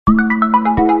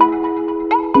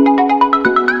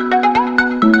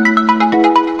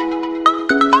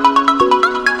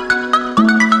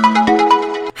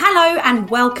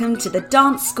welcome to the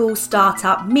Dance School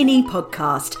Startup mini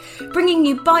podcast, bringing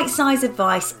you bite-sized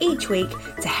advice each week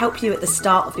to help you at the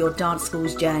start of your dance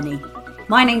school's journey.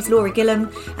 My name's Laura Gillam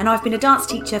and I've been a dance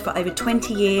teacher for over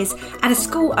 20 years and a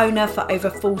school owner for over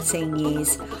 14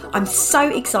 years. I'm so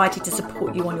excited to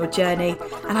support you on your journey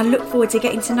and I look forward to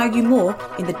getting to know you more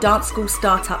in the Dance School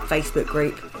Startup Facebook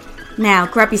group. Now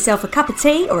grab yourself a cup of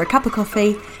tea or a cup of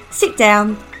coffee, sit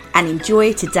down and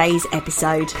enjoy today's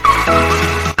episode.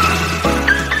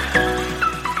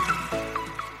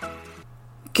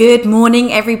 Good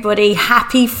morning, everybody.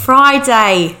 Happy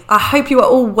Friday. I hope you are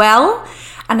all well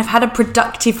and have had a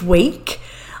productive week.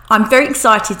 I'm very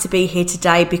excited to be here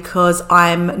today because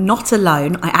I'm not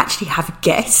alone. I actually have a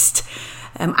guest.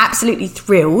 I'm absolutely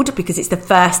thrilled because it's the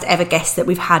first ever guest that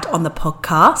we've had on the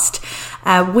podcast.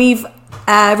 We've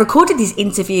recorded this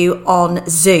interview on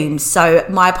Zoom, so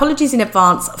my apologies in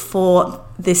advance for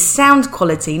the sound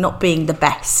quality not being the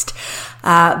best.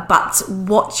 But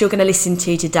what you're going to listen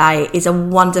to today is a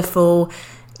wonderful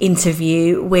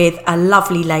interview with a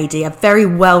lovely lady, a very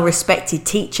well-respected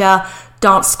teacher,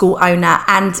 dance school owner,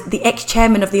 and the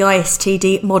ex-chairman of the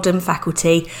ISTD Modern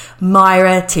Faculty,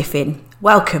 Myra Tiffin.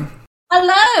 Welcome.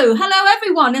 Hello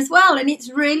everyone as well, and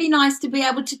it's really nice to be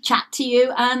able to chat to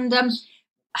you and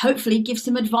hopefully give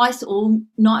some advice, or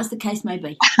not, as the case may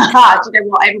be. Do you know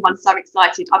what? Everyone's so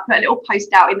excited. I put a little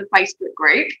post out in the Facebook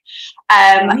group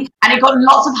and it got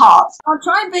lots of hearts. I'll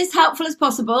try and be as helpful as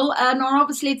possible, or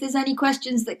obviously if there's any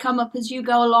questions that come up as you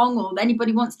go along, or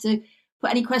anybody wants to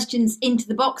put any questions into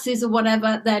the boxes or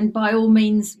whatever, then by all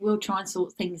means we'll try and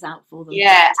sort things out for them.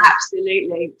 Yeah,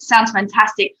 absolutely. Sounds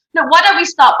fantastic. Now, why don't we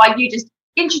start by you just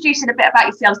introducing a bit about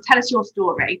yourselves. Tell us your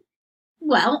story.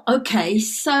 Well, okay,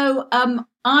 so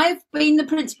I've been the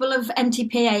principal of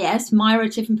MTPAS, Myra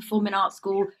Tiffin Performing Arts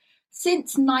School,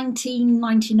 since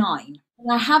 1999.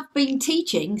 And I have been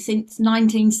teaching since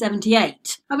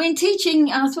 1978. I've been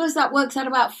teaching, I suppose that works out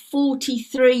about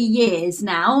 43 years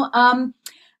now.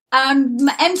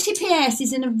 MTPAS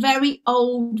is in a very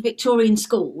old Victorian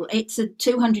school. It's a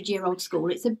 200-year-old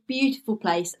school. It's a beautiful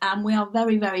place, and we are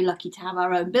very, very lucky to have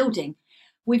our own building.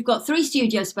 We've got 3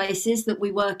 studio spaces that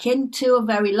we work in. 2 are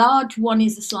very large. 1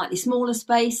 is a slightly smaller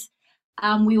space.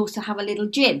 And we also have a little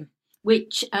gym,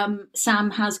 which Sam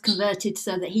has converted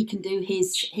so that he can do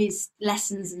his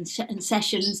lessons and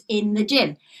sessions in the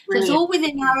gym. Brilliant. So it's all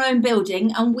within our own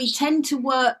building, and we tend to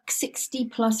work 60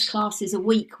 plus classes a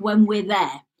week when we're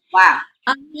there. Wow.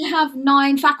 And we have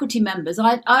 9 faculty members.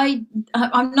 I'm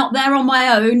not there on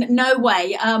my own. No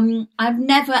way. I've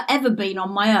never, ever been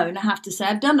on my own, I have to say.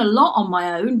 I've done a lot on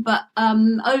my own, but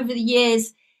over the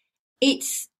years,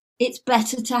 it's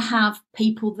better to have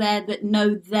people there that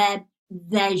know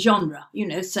their genre,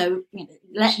 so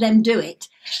let them do it.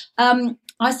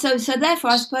 So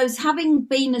therefore, I suppose, having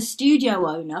been a studio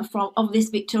owner of this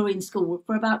Victorian school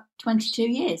for about 22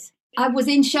 years. I was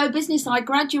in show business. I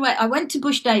went to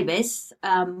Bush Davis,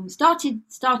 started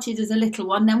as a little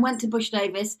one, then went to Bush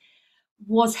Davis,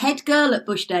 was head girl at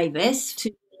Bush Davis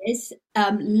 2 years,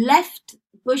 left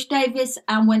Bush Davis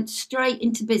and went straight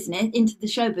into the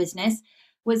show business.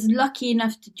 Was lucky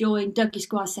enough to join Dougie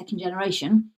Squire's Second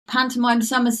Generation. Pantomime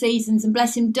summer seasons, and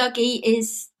bless him, Dougie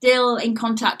is still in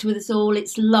contact with us all.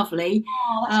 It's lovely.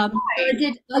 Oh, that's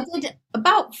nice. I did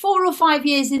about 4 or 5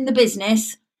 years in the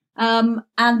business.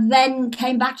 And then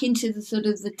came back into the sort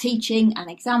of the teaching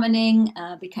and examining,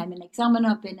 became an examiner.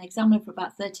 I've been an examiner for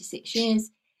about 36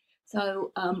 years.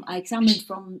 So I examined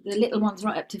from the little ones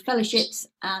right up to fellowships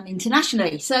and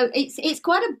internationally. So it's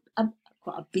quite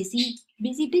a busy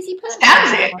person.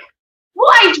 Sounds it.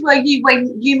 What age were you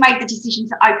when you made the decision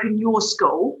to open your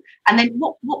school? And then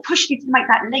what pushed you to make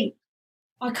that leap?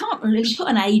 I can't really put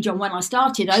an age on when I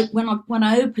started. When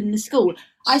I opened the school,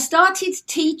 I started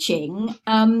teaching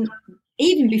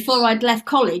even before I'd left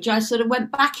college. I sort of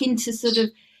went back into sort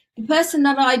of the person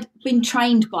that I'd been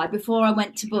trained by before I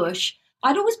went to Bush.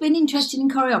 I'd always been interested in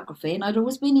choreography, and I'd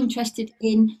always been interested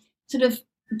in sort of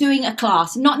doing a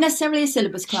class, not necessarily a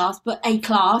syllabus class, but a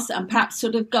class, and perhaps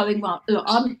sort of going, well, look,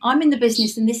 I'm in the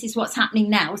business and this is what's happening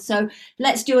now, so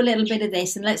let's do a little bit of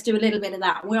this and let's do a little bit of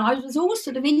that. Well, I was always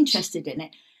sort of interested in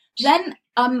it. Then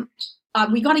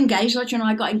we got engaged, Roger and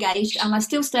I got engaged, and I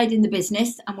still stayed in the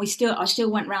business, and I still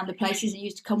went round the places. He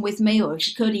used to come with me, or if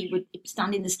he could, he would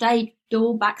stand in the stage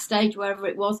door, backstage, wherever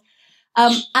it was.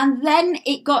 And then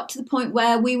it got to the point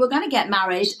where we were going to get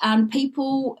married, and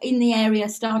people in the area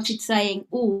started saying,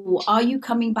 "Oh, are you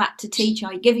coming back to teach?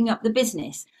 Are you giving up the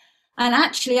business?" And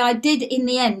actually, I did in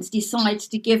the end decide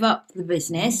to give up the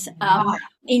business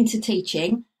into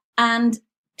teaching, and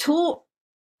taught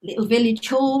little village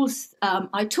halls.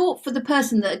 I taught for the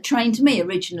person that had trained me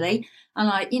originally,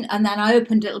 and then I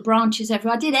opened little branches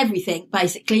everywhere. I did everything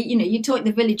basically. You taught in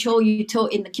the village hall, you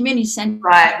taught in the community centre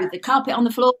with the carpet on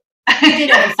the floor. You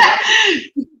did everything.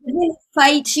 You did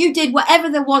fates, you did whatever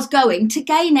there was going to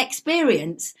gain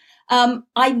experience.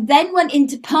 I then went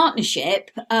into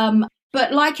partnership,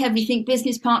 but like everything,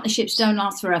 business partnerships don't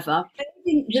last forever.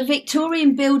 The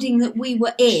Victorian building that we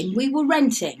were in, we were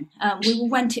renting. We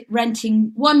were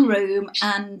renting one room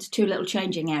and 2 little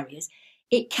changing areas.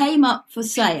 It came up for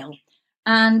sale.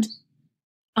 And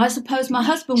I suppose my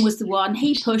husband was the one.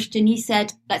 He pushed and he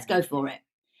said, let's go for it.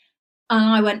 And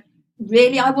I went,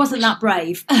 really? I wasn't that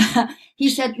brave. He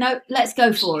said, no, let's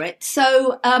go for it.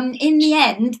 So in the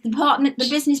end, the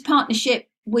business partnership,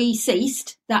 we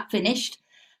ceased. That finished.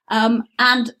 And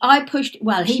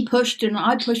he pushed and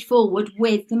I pushed forward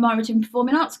with the Moreton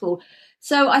Performing Arts School.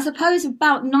 So I suppose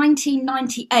about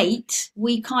 1998,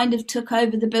 we kind of took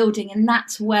over the building, and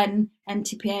that's when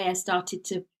MTPAS started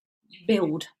to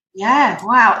build. Yeah,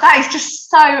 wow, that is just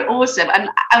so awesome. And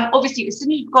obviously, as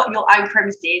soon as you've got your own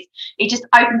premises, it just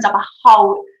opens up a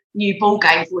whole new ball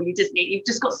game for you, doesn't it? You've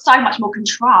just got so much more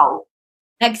control.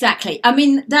 Exactly. I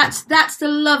mean, that's the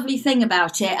lovely thing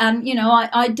about it. And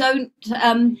I don't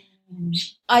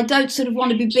sort of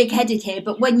want to be big-headed here,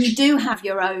 but when you do have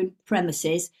your own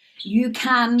premises, you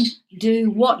can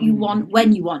do what you want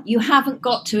when you want. You haven't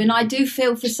got to. And I do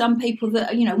feel for some people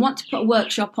that, want to put a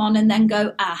workshop on and then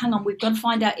go, hang on, we've got to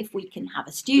find out if we can have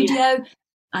a studio. Yeah.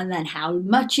 And then how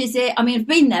much is it? I mean, I've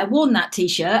been there, worn that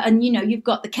T-shirt, and, you've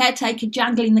got the caretaker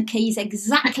jangling the keys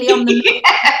exactly on the...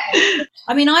 Yeah.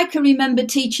 I mean, I can remember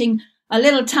teaching a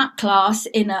little tap class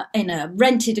in a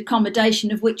rented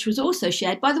accommodation, of which was also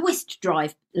shared by the whist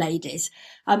drive ladies.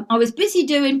 I was busy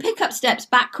doing pick-up steps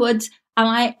backwards, and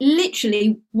I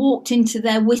literally walked into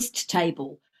their whist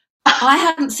table. I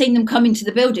hadn't seen them come into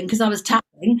the building because I was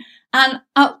tapping. And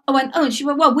I went, and she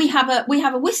went, well, we have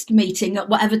a whist meeting at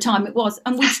whatever time it was,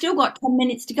 and we'd still got 10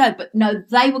 minutes to go. But no,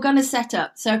 they were going to set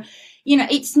up. So,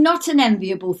 it's not an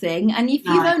enviable thing. And if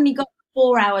you've only got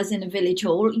 4 hours in a village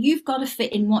hall, you've got to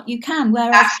fit in what you can.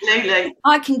 Whereas absolutely,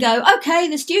 I can go, okay,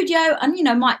 the studio,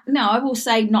 and I will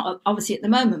say, not obviously at the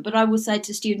moment, but I will say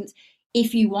to students,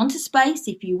 if you want a space,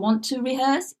 if you want to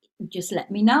rehearse, just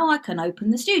let me know. I can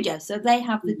open the studio. So they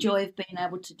have the joy of being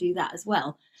able to do that as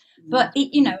well. But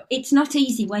it's not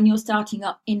easy when you're starting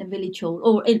up in a village hall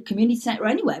or in a community centre or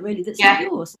anywhere really that's not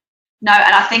yours. No,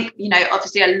 and I think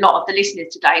obviously a lot of the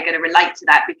listeners today are going to relate to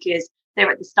that because they're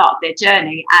at the start of their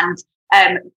journey. And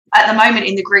at the moment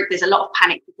in the group, there's a lot of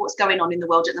panic with what's going on in the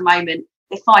world at the moment.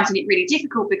 They're finding it really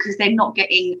difficult because they're not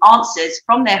getting answers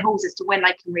from their halls as to when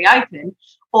they can reopen,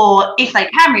 or if they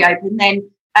can reopen,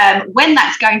 then when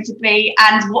that's going to be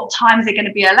and what times they're going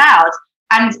to be allowed.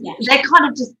 And they're kind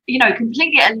of just,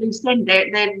 completely at a loose end.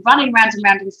 They're running round and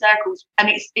round in circles, and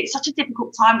it's such a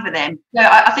difficult time for them. So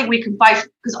I think we can both,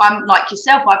 because I'm like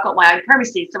yourself, I've got my own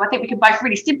premises, so I think we can both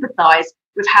really sympathise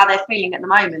with how they're feeling at the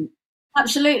moment.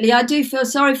 Absolutely. I do feel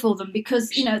sorry for them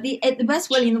because, at the best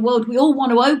will in the world, we all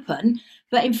want to open.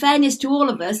 But in fairness to all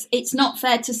of us, it's not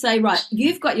fair to say, right,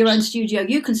 you've got your own studio,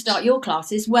 you can start your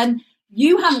classes when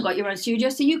you haven't got your own studio,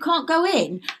 so you can't go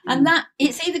in. And that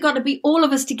it's either got to be all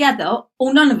of us together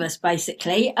or none of us,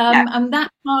 basically. And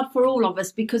that's hard for all of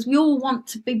us because we all want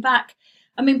to be back.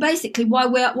 I mean, basically, why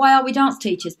are we dance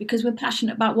teachers? Because we're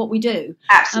passionate about what we do.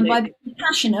 Absolutely. And by being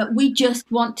passionate, we just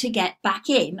want to get back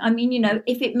in. I mean,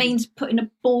 if it means putting a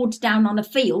board down on a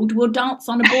field, we'll dance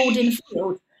on a board in a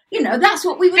field. That's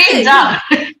what we would do.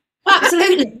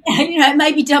 Absolutely. It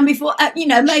may be done before,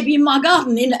 maybe in my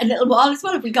garden in a little while as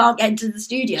well if we can't get into the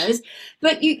studios.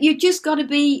 But you just got to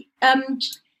be,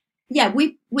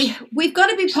 we've got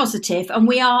to be positive, and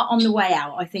we are on the way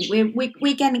out. I think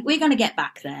we're going to get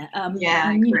back there.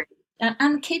 I agree.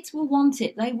 And kids will want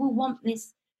it. They will want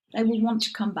this. They will want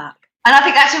to come back. And I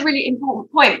think that's a really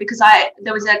important point because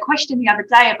there was a question the other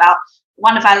day about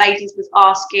one of our ladies was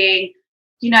asking,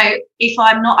 if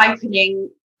I'm not opening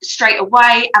straight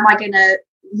away, am I going to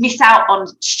miss out on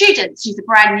students? She's a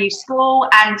brand new school,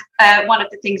 and one of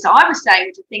the things that I was saying,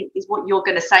 which I think is what you're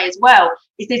going to say as well,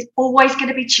 is there's always going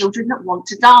to be children that want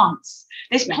to dance.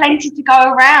 There's plenty to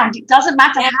go around. It doesn't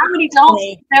matter how many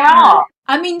dances there are.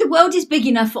 I mean, the world is big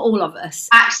enough for all of us.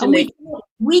 Absolutely. And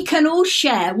we can all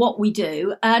share what we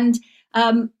do, and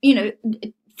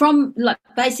from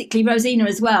basically Rosina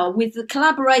as well, with the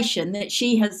collaboration that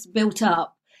she has built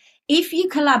up. If you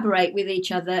collaborate with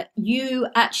each other, you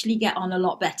actually get on a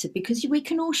lot better because we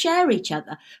can all share each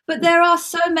other. But there are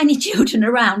so many children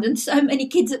around and so many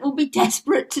kids that will be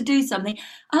desperate to do something.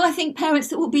 And I think parents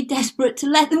that will be desperate to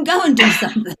let them go and do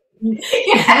something.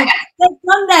 They've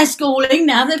done their schooling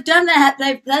now. They've done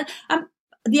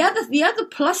the other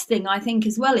plus thing I think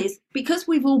as well is because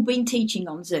we've all been teaching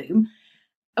on Zoom,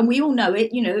 and we all know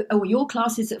it, your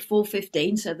class is at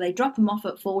 4:15, so they drop them off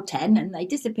at 4:10 and they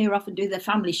disappear off and do their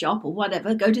family shop or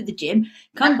whatever, go to the gym,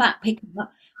 come back, pick them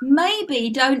up. Maybe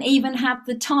don't even have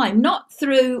the time, not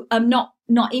through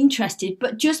not interested,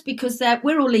 but just because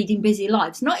we're all leading busy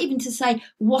lives, not even to say,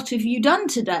 what have you done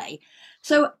today?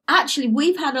 So actually,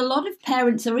 we've had a lot of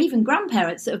parents or even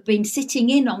grandparents that have been sitting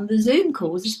in on the Zoom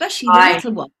calls, especially the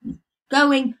little ones,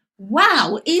 going,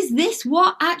 wow, is this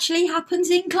what actually happens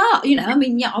in class?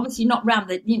 Obviously not round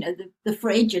the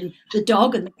fridge and the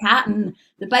dog and the cat and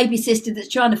the baby sister that's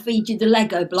trying to feed you the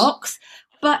Lego blocks.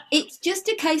 But it's just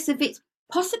a case of it's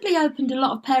possibly opened a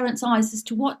lot of parents' eyes as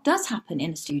to what does happen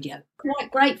in a studio. Quite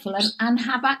grateful and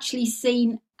have actually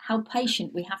seen how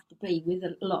patient we have to be with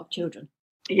a lot of children.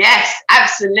 Yes,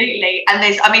 absolutely. And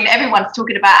everyone's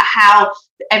talking about how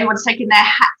everyone's taking their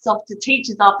hats off to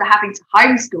teachers after having to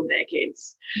homeschool their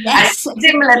kids. Yes, and it's a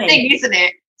similar thing, isn't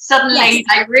it? Suddenly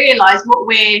they realise what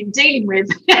we're dealing with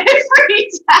every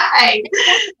day.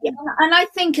 Yeah, and I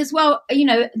think as well,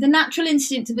 the natural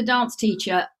instinct of a dance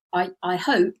teacher, I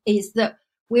hope, is that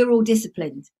we're all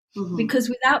disciplined. Mm-hmm. Because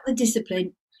without the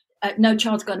discipline, no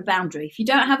child's got a boundary. If you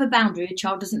don't have a boundary, a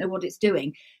child doesn't know what it's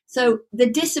doing. So the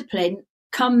discipline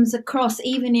comes across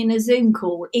even in a Zoom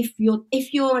call. If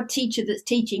you're a teacher that's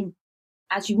teaching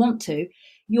as you want to,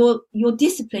 your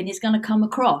discipline is going to come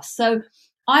across. So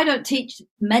I don't teach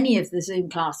many of the Zoom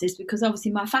classes because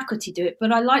obviously my faculty do it,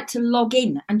 but I like to log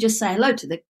in and just say hello to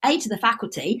the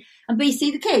faculty and B,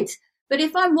 see the kids. But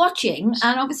if I'm watching,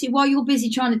 and obviously while you're busy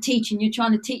trying to teach and you're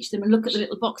trying to teach them and look at the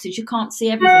little boxes, you can't see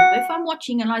everything. But if I'm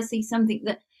watching and I see something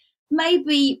that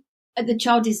maybe the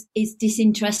child is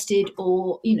disinterested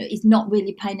or, is not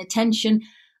really paying attention,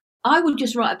 I would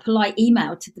just write a polite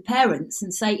email to the parents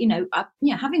and say,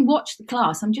 having watched the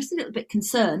class, I'm just a little bit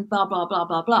concerned, blah, blah, blah,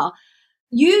 blah, blah.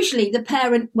 Usually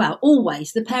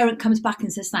always the parent comes back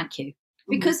and says, thank you.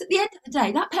 Because at the end of the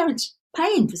day, that parent's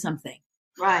paying for something.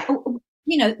 Right.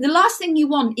 The last thing you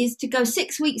want is to go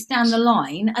 6 weeks down the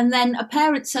line and then a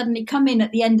parent suddenly come in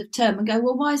at the end of term and go,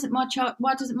 well, why doesn't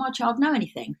my child know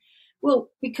anything? Well,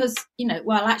 because,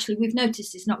 actually we've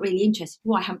noticed it's not really interested.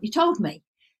 Why haven't you told me?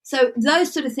 So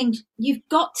those sort of things, you've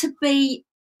got to be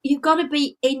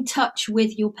in touch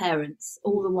with your parents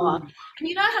all the while. And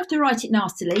you don't have to write it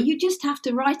nastily. You just have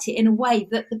to write it in a way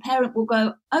that the parent will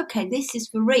go, okay, this is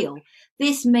for real.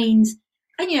 This means,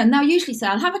 and they'll usually say,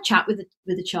 I'll have a chat with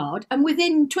the child. And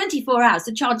within 24 hours,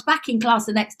 the child's back in class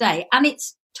the next day. And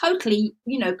it's totally,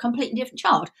 completely different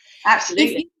child. Absolutely.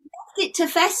 If you left it to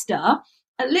fester,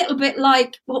 a little bit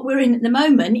like what we're in at the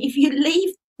moment, if you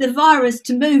leave the virus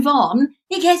to move on,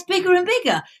 it gets bigger and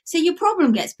bigger. So your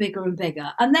problem gets bigger and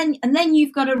bigger. And then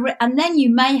you've got and then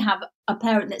you may have a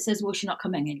parent that says, well, she's not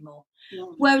coming anymore. Yeah.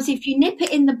 Whereas if you nip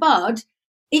it in the bud,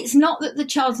 it's not that the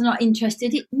child's not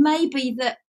interested. It may be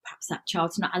that perhaps that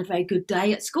child's not had a very good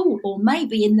day at school, or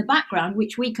maybe in the background,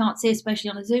 which we can't see, especially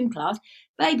on a Zoom class,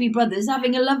 baby brother's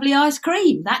having a lovely ice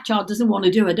cream. That child doesn't want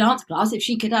to do a dance class if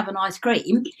she could have an ice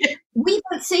cream. We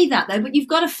don't see that though, but you've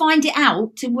got to find it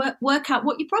out to work out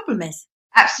what your problem is.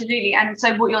 Absolutely. And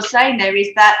so what you're saying there is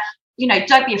that,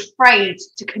 don't be afraid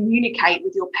to communicate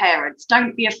with your parents.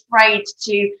 Don't be afraid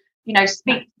to,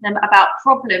 speak to them about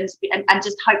problems and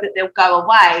just hope that they'll go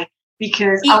away,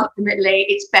 because ultimately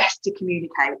it's best to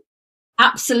communicate.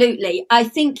 Absolutely. I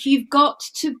think you've got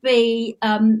to be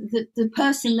the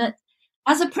person that,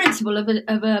 as a principal of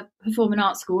a performing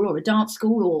arts school or a dance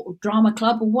school or drama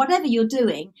club or whatever you're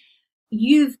doing,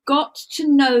 you've got to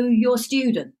know your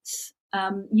students.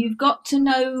 You've got to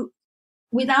know,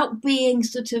 without being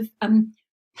sort of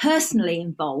personally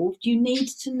involved, you need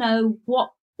to know what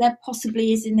there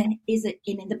possibly is in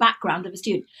the background of a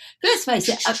student. Let's face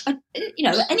it,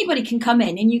 anybody can come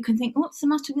in and you can think, what's the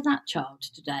matter with that child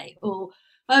today? Or,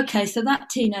 okay, so that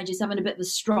teenager's having a bit of a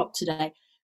strop today.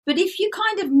 But if you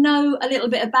kind of know a little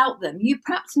bit about them, you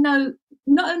perhaps know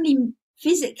not only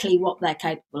physically what they're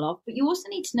capable of, but you also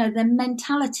need to know their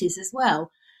mentalities as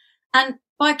well. And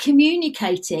by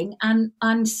communicating and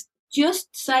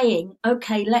just saying,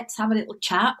 okay, let's have a little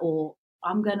chat, or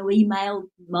I'm going to email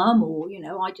mum, or, you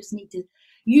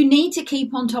need to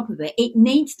keep on top of it. It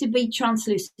needs to be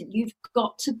translucent. You've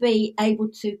got to be able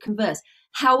to converse.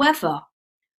 However,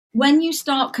 when you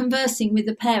start conversing with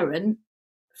a parent,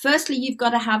 firstly, you've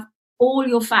got to have all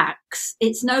your facts.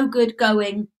 It's no good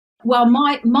going, well,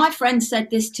 my friend said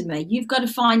this to me. You've got to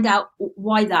find out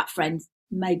why that friend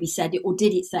maybe said it, or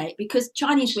did it say it, because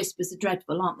Chinese whispers are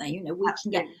dreadful, aren't they? We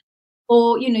can get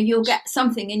Or, you'll get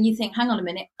something and you think, hang on a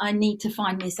minute, I need to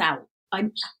find this out.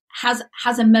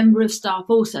 Has a member of staff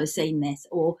also seen this,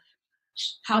 or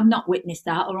have not witnessed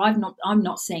that, or I'm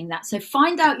not seeing that. So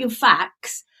find out your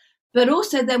facts, but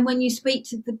also then when you speak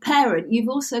to the parent, you've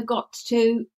also got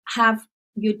to have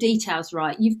your details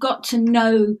right. You've got to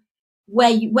know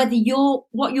whether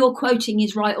what you're quoting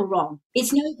is right or wrong.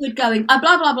 It's no good going blah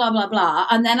blah blah blah blah,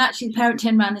 and then actually the parent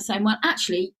turn around and saying, well,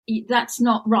 actually that's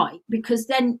not right, because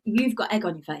then you've got egg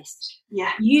on your face.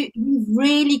 Yeah, you've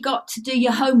really got to do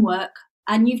your homework,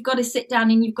 and you've got to sit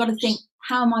down and you've got to think,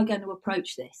 how am I going to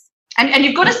approach this? And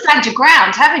you've got to stand your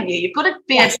ground, haven't you? You've got to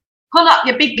be able to pull up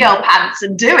your big girl pants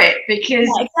and do it, because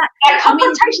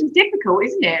confrontation's difficult,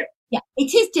 isn't it? Yeah,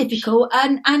 it is difficult,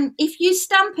 and if you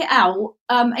stamp it out,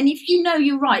 and if you know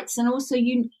your rights, and also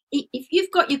if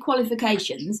you've got your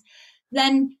qualifications,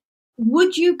 then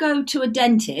would you go to a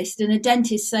dentist and a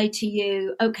dentist say to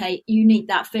you, okay, you need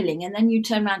that filling, and then you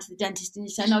turn around to the dentist and you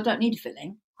say, no, I don't need a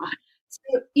filling. Right.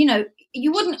 So,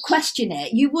 you wouldn't question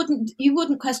it. You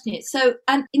wouldn't question it. So,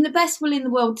 and in the best will in the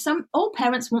world, all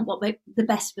parents want the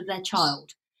best for their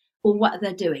child, or what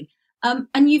they're doing.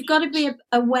 And you've got to be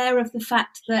aware of the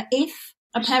fact that if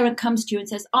a parent comes to you and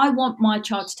says, I want my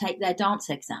child to take their dance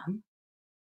exam,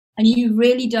 and you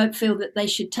really don't feel that they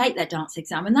should take their dance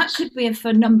exam, and that could be for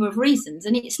a number of reasons,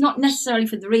 and it's not necessarily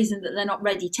for the reason that they're not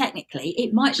ready technically,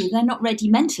 it might be they're not ready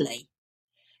mentally.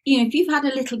 If you've had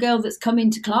a little girl that's come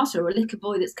into class, or a little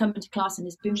boy that's come into class and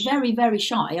has been very, very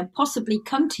shy, and possibly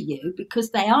come to you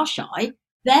because they are shy,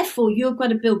 therefore, you've got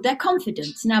to build their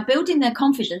confidence. Now, building their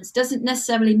confidence doesn't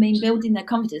necessarily mean building their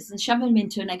confidence and shoving them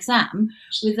into an exam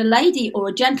with a lady or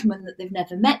a gentleman that they've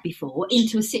never met before,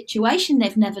 into a situation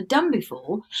they've never done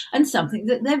before, and something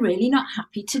that they're really not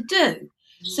happy to do.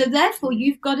 So therefore,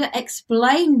 you've got to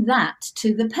explain that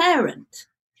to the parent.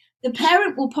 The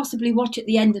parent will possibly watch at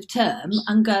the end of term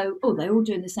and go, oh, they're all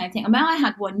doing the same thing. I mean, I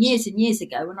had one years and years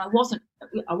ago, and I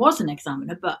was an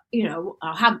examiner, but,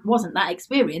 I wasn't that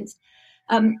experienced.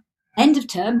 End of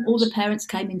term, all the parents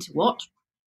came in to watch.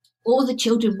 All the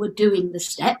children were doing the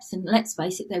steps, and let's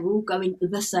face it, they were all going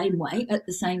the same way at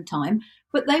the same time,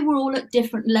 but they were all at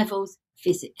different levels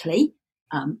physically,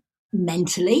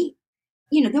 mentally.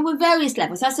 There were various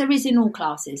levels, as there is in all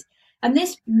classes. And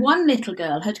this one little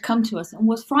girl had come to us and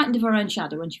was frightened of her own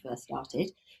shadow when she first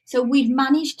started. So we've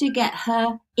managed to get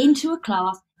her into a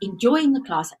class, enjoying the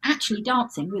class, actually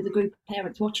dancing with a group of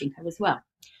parents watching her as well.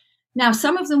 Now,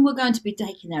 some of them were going to be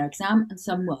taking their exam and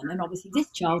some weren't. And obviously this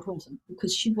child wasn't,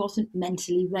 because she wasn't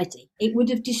mentally ready. It would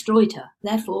have destroyed her.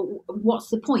 Therefore, what's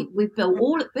the point? We've built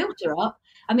her up.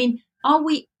 I mean, are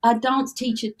we a dance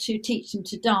teacher to teach them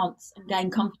to dance and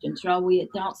gain confidence, or are we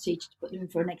a dance teacher to put them in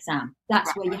for an exam?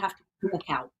 That's where you have to work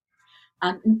out.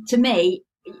 And to me,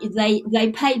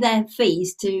 they pay their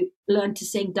fees to learn to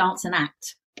sing, dance and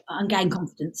act and gain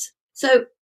confidence. So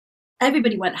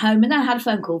everybody went home, and then I had a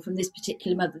phone call from this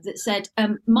particular mother that said,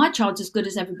 my child's as good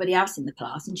as everybody else in the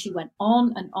class. And she went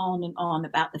on and on and on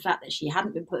about the fact that she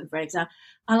hadn't been put in for an exam.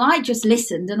 And I just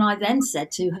listened, and I then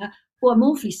said to her, well, I'm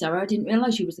awfully sorry, I didn't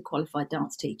realise you was a qualified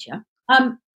dance teacher.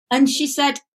 And she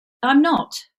said, I'm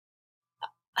not.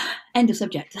 End of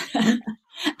subject.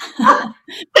 I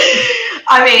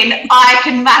mean, I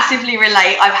can massively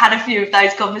relate. I've had a few of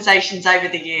those conversations over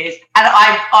the years, and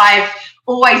I've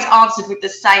always answered with the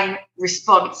same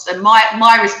response. And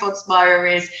my response,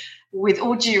 Moira, is, with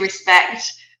all due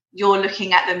respect, you're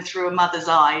looking at them through a mother's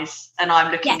eyes, and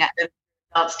I'm looking at them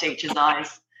through a dance teacher's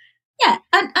eyes. Yeah,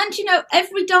 and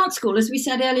every dance school, as we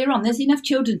said earlier on, there's enough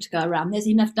children to go around. There's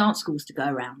enough dance schools to go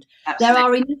around. Absolutely. There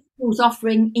are enough schools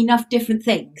offering enough different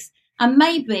things. And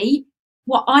maybe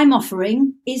what I'm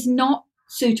offering is not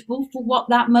suitable for what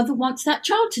that mother wants that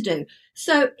child to do.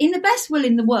 So in the best will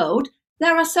in the world,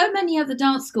 there are so many other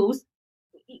dance schools.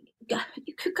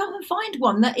 You could go and find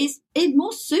one that is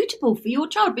more suitable for your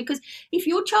child, because if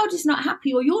your child is not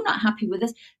happy or you're not happy with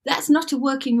us, that's not a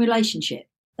working relationship.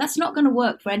 That's not going to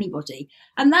work for anybody.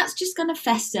 And that's just going to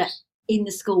fester in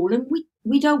the school. And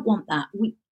we don't want that.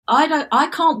 I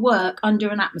can't work under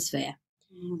an atmosphere.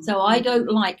 So I don't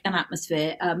like an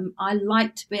atmosphere. I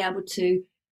like to be able to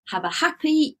have a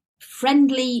happy,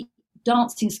 friendly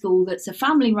dancing school that's a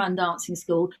family-run dancing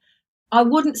school. I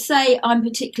wouldn't say I'm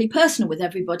particularly personal with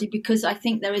everybody, because I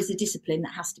think there is a discipline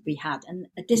that has to be had, and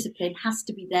a discipline has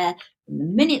to be there from the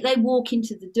minute they walk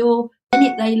into the door, the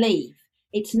minute they leave.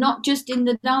 It's not just in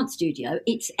the dance studio,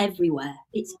 it's everywhere.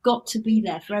 It's got to be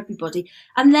there for everybody.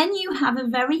 And then you have a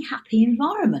very happy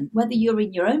environment, whether you're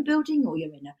in your own building or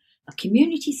you're in a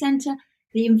community centre.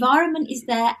 The environment is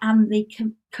there, and the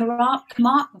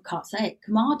camaraderie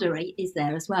is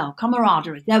there as well.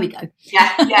 Camaraderie. There we go.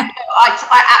 Yeah.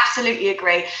 I absolutely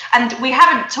agree. And we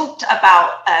haven't talked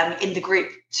about in the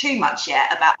group too much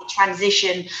yet about the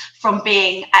transition from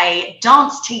being a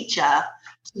dance teacher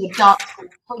to a dance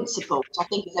principal, which I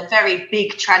think is a very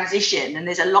big transition, and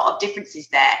there's a lot of differences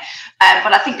there.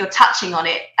 But I think you're touching on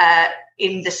it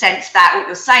in the sense that what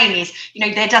you're saying is,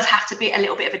 there does have to be a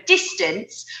little bit of a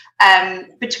distance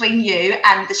between you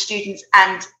and the students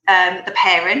and the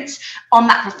parents on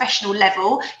that professional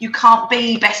level. You can't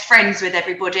be best friends with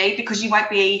everybody, because you won't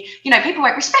be, people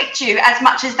won't respect you as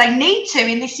much as they need to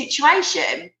in this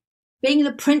situation. Being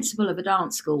the principal of a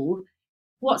dance school,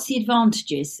 what's the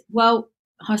advantages? Well,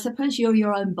 I suppose you're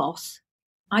your own boss.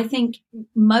 I think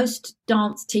most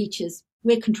dance teachers,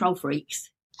 we're control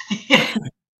freaks.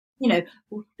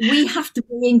 We have to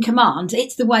be in command.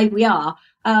 It's the way we are.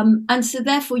 And so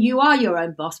therefore you are your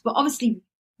own boss. But obviously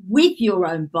with your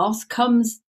own boss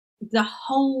comes the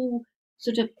whole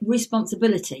sort of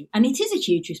responsibility. And it is a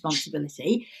huge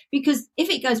responsibility, because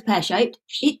if it goes pear-shaped,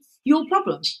 it's your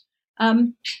problem.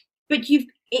 But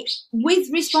with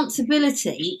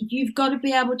responsibility, you've got to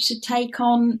be able to take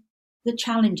on the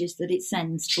challenges that it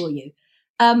sends for you.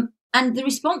 And the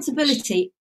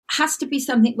responsibility has to be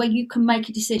something where you can make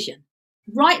a decision.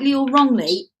 Rightly or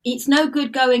wrongly, it's no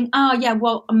good going,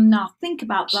 now think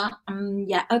about that. And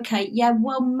you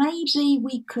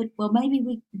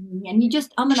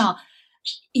just,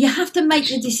 you have to make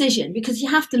the decision, because you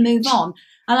have to move on.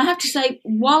 And I have to say,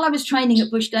 while I was training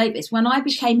at Bush Davis, when I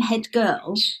became head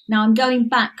girl, now I'm going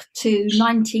back to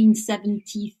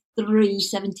 1973,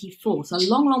 74, so a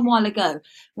long, long while ago,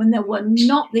 when there were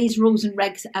not these rules and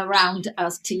regs around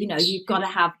us to, you've got to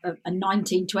have a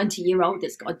 19, 20-year-old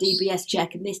that's got a DBS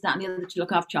check and this, that, and the other to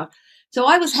look after child. So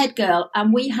I was head girl,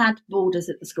 and we had boarders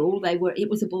at the school. It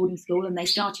was a boarding school, and they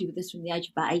started with us from the age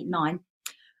of about 8, 9.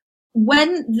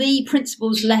 When the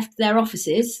principals left their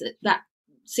offices at that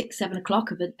 6, 7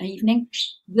 o'clock of an evening,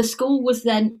 the school was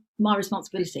then my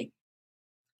responsibility.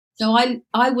 So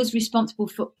I was responsible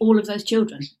for all of those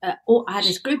children. I had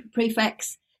this group of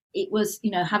prefects. It was,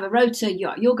 have a rota.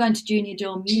 You're going to junior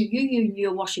dorm.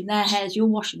 You're washing their hairs. You're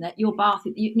washing your bath.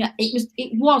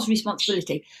 It was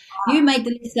responsibility. You made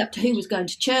the list up to who was going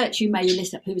to church. You made the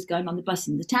list up who was going on the bus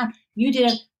in the town. You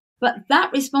did but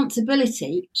that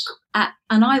responsibility,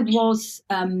 and I was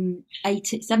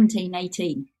 17,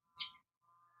 18,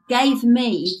 gave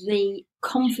me the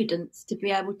confidence to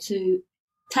be able to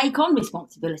take on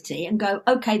responsibility and go,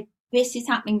 okay, this is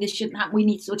happening, this shouldn't happen, we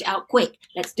need to sort it out quick,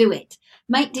 let's do it.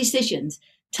 Make decisions,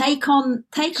 take on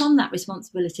that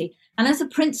responsibility. And as a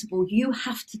principal, you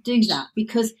have to do that,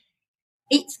 because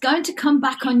it's going to come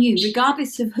back on you,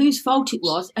 regardless of whose fault it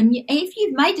was. And if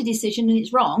you've made a decision and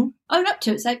it's wrong, own up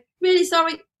to it, say, really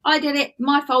sorry, I did it,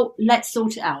 my fault, let's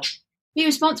sort it out. Be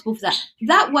responsible for that.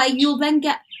 That way you'll then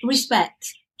get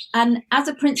respect. And as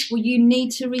a principal, you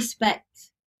need to respect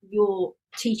your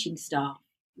teaching staff.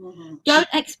 Mm-hmm. Don't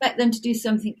expect them to do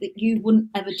something that you wouldn't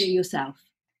ever do yourself.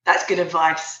 That's good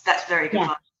advice. That's very good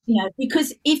advice.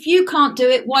 Because if you can't do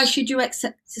it, why should you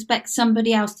expect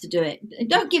somebody else to do it?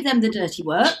 Don't give them the dirty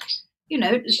work.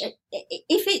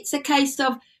 If it's a case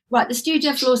of, right, the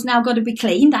studio floor's now got to be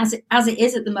cleaned as it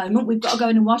is at the moment, we've got to go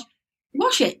in and wash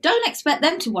it. Don't expect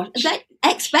them to wash.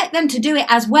 Expect them to do it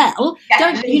as well.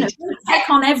 Don't take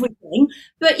on everything.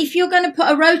 But if you're going to put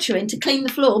a rota in to clean the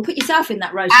floor, put yourself in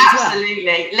that rota as well.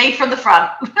 Absolutely. Lead from the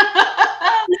front.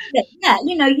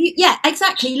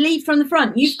 Exactly. Lead from the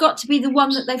front. You've got to be the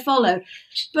one that they follow.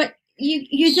 But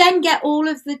you then get all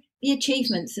of the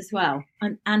achievements as well,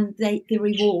 and the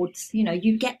rewards. You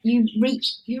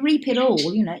reap it all.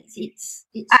 It's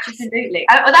absolutely.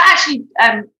 Well, that actually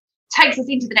takes us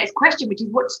into the next question, which is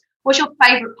what's your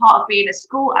favourite part of being a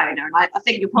school owner? And I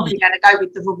think you're probably going to go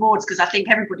with the rewards, because I think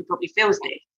everybody probably feels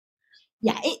this.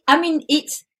 Yeah,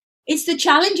 it's the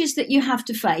challenges that you have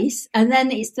to face, and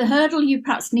then it's the hurdle you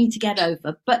perhaps need to get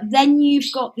over. But then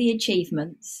you've got the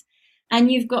achievements,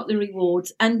 and you've got the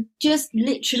rewards, and just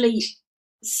literally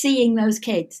seeing those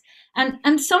kids.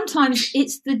 And sometimes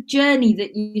it's the journey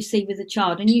that you see with a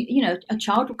child, and a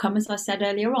child will come, as I said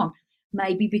earlier on,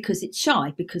 maybe because it's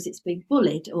shy, because it's being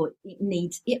bullied, or it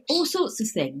needs all sorts of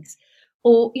things,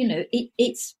 or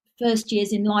its first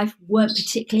years in life weren't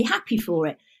particularly happy for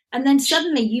it, and then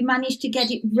suddenly you manage to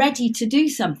get it ready to do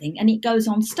something, and it goes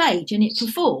on stage and it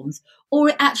performs, or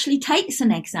it actually takes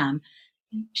an exam.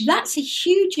 That's a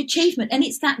huge achievement, and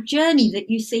it's that journey that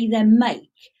you see them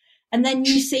make, and then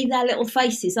you see their little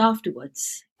faces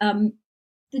afterwards.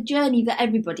 The journey that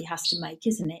everybody has to make,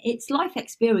 isn't it? It's life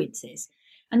experiences.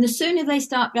 And the sooner they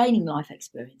start gaining life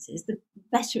experiences, the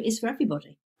better it is for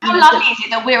everybody. How lovely is it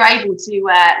that we're able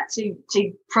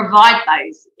to provide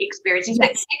those experiences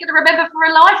that you're going to remember for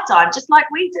a lifetime, just like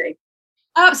we do?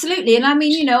 Absolutely. And I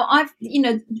mean,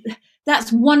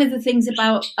 that's one of the things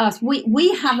about us.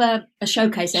 We have a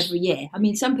showcase every year. I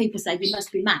mean, some people say you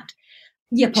must be mad.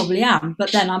 Yeah, probably am.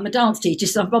 But then I'm a dance teacher,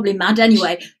 so I'm probably mad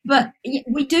anyway. But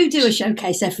we do a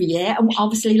showcase every year. And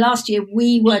obviously last year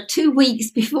we were 2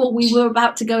 weeks before we were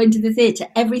about to go into the theatre.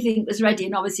 Everything was ready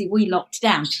and obviously we locked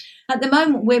down. At the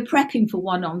moment, we're prepping for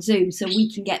one on Zoom so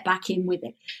we can get back in with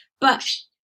it. But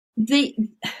the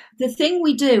thing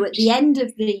we do at the end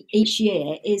of each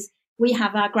year is we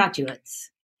have our graduates.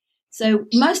 So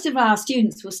most of our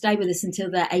students will stay with us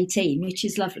until they're 18, which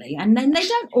is lovely. And then they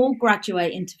don't all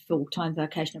graduate into full-time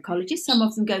vocational colleges. Some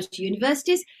of them go to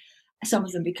universities. Some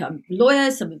of them become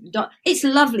lawyers. Some of them don't. It's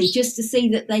lovely just to see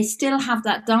that they still have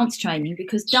that dance training,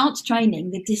 because dance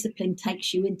training, the discipline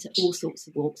takes you into all sorts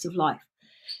of walks of life.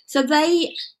 So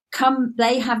they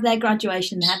have their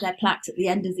graduation, they have their plaques at the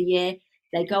end of the year,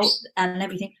 they go and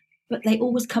everything, but they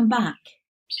always come back.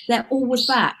 They're always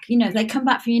back. They come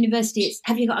back from university. It's,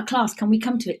 have you got a class? Can we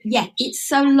come to it? Yeah, it's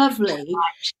so lovely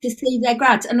to see their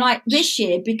grads. And like this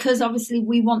year, because obviously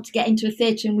we want to get into a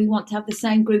theatre and we want to have the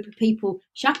same group of people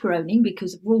chaperoning,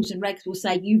 because rules and regs will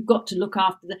say you've got to look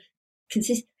after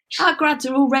our grads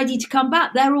are all ready to come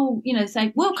back. They're all,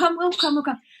 saying, we'll come.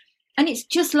 And it's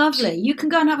just lovely. You can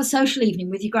go and have a social evening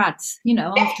with your grads,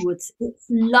 afterwards. It's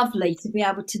lovely to be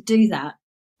able to do that.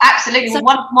 Absolutely. So,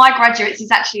 one of my graduates is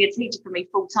actually a teacher for me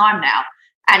full time now.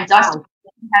 And I started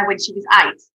her when she was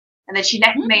 8. And then she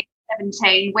left me at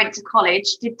 17, went to college,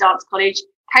 did dance college,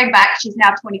 came back. She's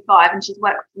now 25 and she's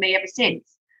worked for me ever since.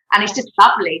 And it's just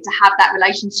lovely to have that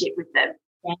relationship with them.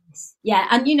 Yes. Yeah.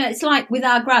 And, it's like with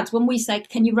our grads, when we say,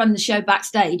 can you run the show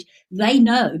backstage? They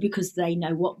know, because they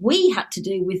know what we had to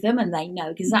do with them and they know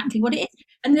exactly what it is.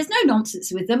 And there's no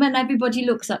nonsense with them and everybody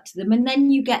looks up to them. And then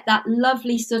you get that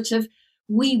lovely sort of,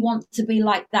 we want to be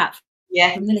like that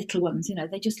from the little ones.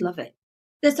 They just love it.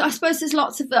 I suppose there's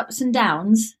lots of ups and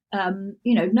downs.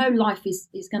 No life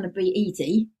is going to be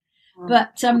easy,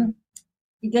 but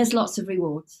there's lots of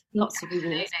rewards.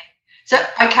 So,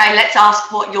 okay, let's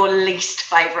ask what your least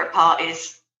favourite part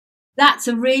is. That's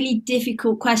a really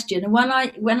difficult question. And when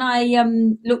I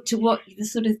looked at what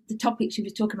the topics we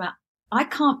were talking about, I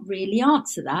can't really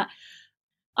answer that.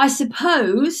 I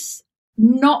suppose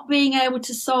not being able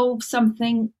to solve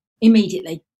something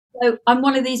immediately. So I'm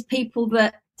one of these people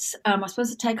that I'm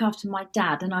supposed to take after my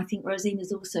dad, and I think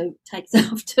Rosina's also takes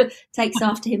after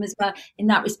him as well in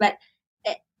that respect.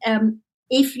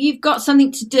 If you've got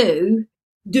something to do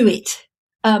it.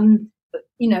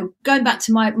 Going back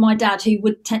to my dad, who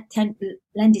would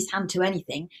lend his hand to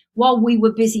anything while we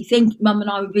were busy Mum and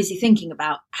I were busy thinking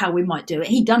about how we might do it.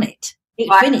 He'd done it.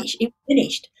 It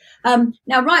finished.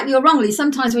 Now, rightly or wrongly,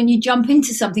 sometimes when you jump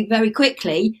into something very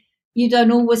quickly, you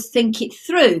don't always think it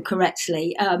through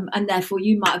correctly, and therefore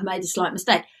you might have made a slight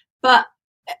mistake. But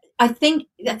I think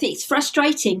it's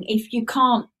frustrating if you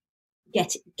can't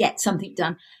get something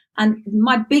done. And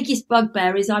my biggest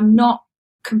bugbear is I'm not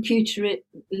computer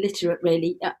literate,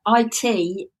 really.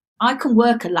 IT, I can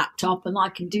work a laptop and I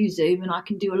can do Zoom and I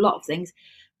can do a lot of things,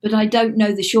 but I don't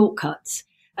know the shortcuts.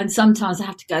 And sometimes I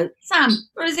have to go, Sam,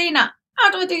 Rosina,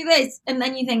 how do I do this? And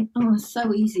then you think, oh, it's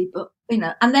so easy, but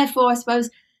and therefore I suppose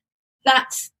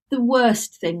that's the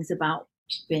worst things about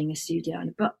being a studio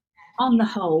owner. But on the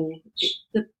whole,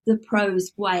 the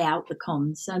pros weigh out the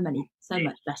cons so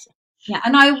much better. Yeah,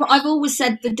 and I've always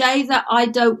said the day that I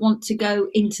don't want to go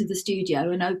into the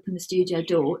studio and open the studio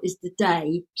door is the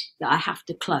day that I have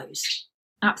to close.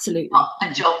 Absolutely. Not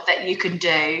a job that you can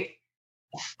do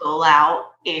full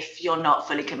out if you're not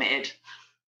fully committed.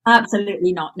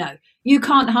 Absolutely not. No, you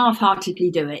can't half-heartedly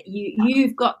do it.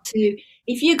 You've got to,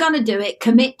 if you're going to do it,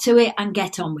 commit to it and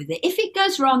get on with it. If it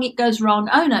goes wrong, it goes wrong.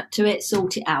 Own up to it,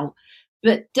 sort it out.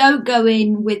 But don't go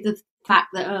in with the fact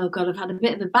that, oh God, I've had a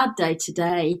bit of a bad day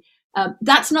today.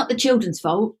 That's not the children's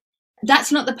fault.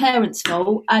 That's not the parents'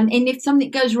 fault. And if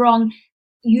something goes wrong,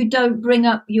 you don't bring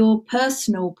up your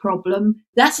personal problem.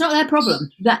 That's not their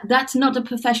problem. That's not a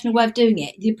professional way of doing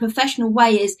it. The professional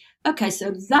way is, okay,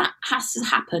 so that has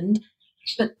happened,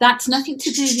 but that's nothing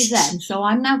to do with them. So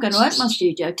I'm now going to open my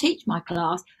studio, teach my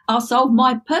class. I'll solve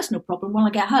my personal problem when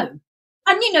I get home.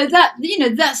 And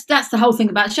that's the whole thing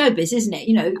about showbiz, isn't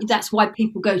it? That's why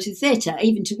people go to the theatre,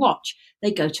 even to watch.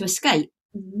 They go to escape.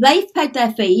 They've paid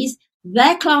their fees,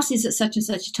 their classes at such and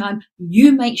such a time.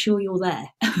 You make sure you're there.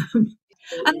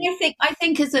 And I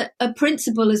think as a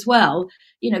principal as well,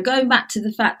 going back to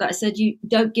the fact that I said you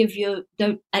don't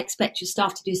expect your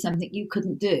staff to do something you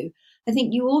couldn't do. I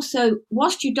think you also,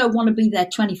 whilst you don't want to be there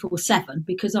 24/7,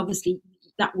 because obviously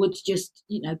that would just,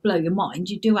 blow your mind.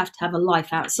 You do have to have a life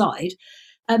outside.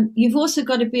 You've also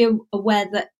got to be aware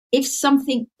that if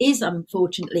something is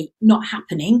unfortunately not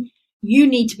happening, you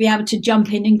need to be able to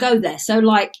jump in and go there. So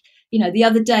like, the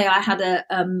other day I had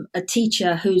a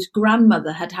teacher whose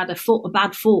grandmother had a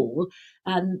bad fall,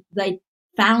 and they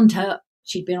found her.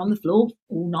 She'd been on the floor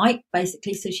all night,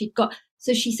 basically.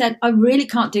 So she said, I really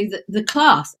can't do the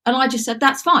class. And I just said,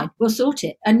 that's fine. We'll sort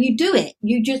it. And you do it.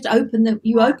 You just open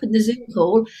the Zoom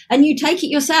call and you take it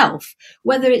yourself,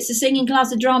 whether it's a singing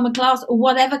class, a drama class, or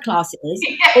whatever class it is,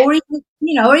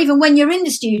 or even when you're in the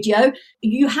studio,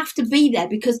 you have to be there,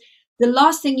 because the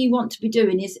last thing you want to be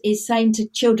doing is saying to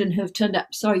children who have turned up,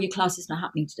 sorry, your class is not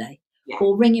happening today,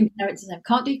 or ringing parents and saying,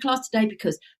 can't do your class today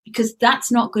because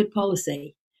that's not good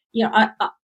policy.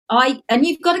 And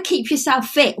you've got to keep yourself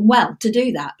fit and well to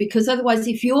do that, because otherwise,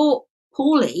 if you're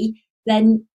poorly,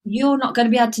 then you're not going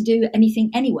to be able to do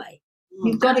anything anyway.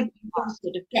 You've got to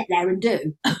sort of get there and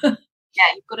do.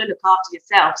 You've got to look after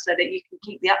yourself so that you can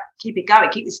keep it going,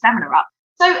 keep the stamina up.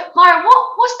 So, Myra,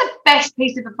 what's the best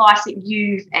piece of advice that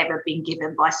you've ever been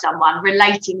given by someone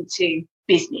relating to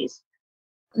business?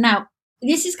 Now,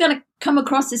 this is going to come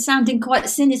across as sounding quite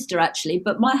sinister, actually,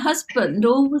 but my husband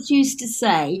always used to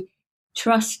say,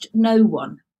 trust no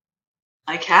one.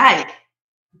 Okay.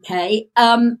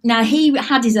 Now, he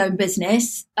had his own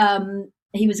business.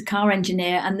 He was a car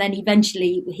engineer, and then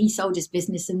eventually he sold his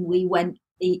business, and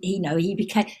he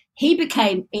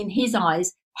became, in his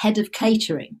eyes, head of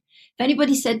catering. If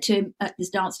anybody said to him at this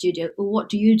dance studio, well, what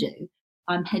do you do?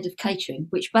 I'm head of catering,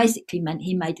 which basically meant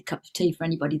he made a cup of tea for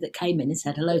anybody that came in and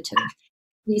said hello to him.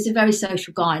 He was a very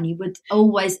social guy, and he would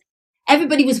always,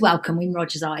 everybody was welcome in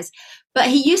Roger's eyes. But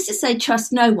he used to say,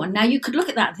 trust no one. Now, you could look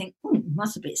at that and think,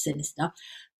 that's a bit sinister.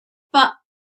 But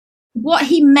what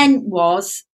he meant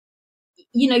was,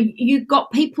 you've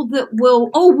got people that will,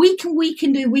 we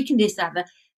can do this, that.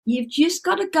 You've just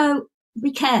got to go,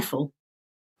 be careful.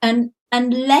 And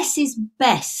less is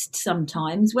best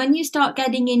sometimes when you start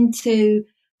getting into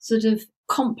sort of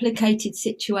complicated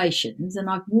situations. And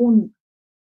I've worn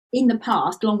in the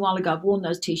past, a long while ago, I've worn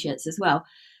those T-shirts as well.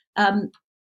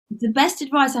 The best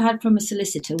advice I had from a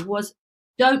solicitor was,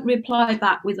 don't reply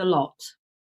back with a lot.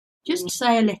 Just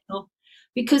say a little,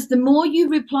 because the more you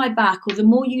reply back or the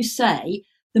more you say,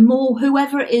 the more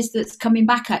whoever it is that's coming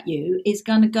back at you is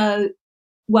going to go,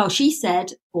 well, she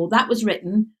said, or that was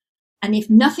written. And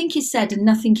if nothing is said and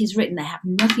nothing is written, they have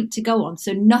nothing to go on.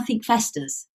 So nothing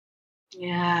festers.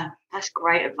 Yeah, that's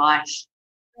great advice.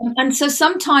 And so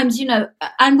sometimes, and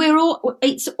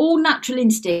it's all natural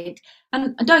instinct.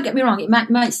 And don't get me wrong, it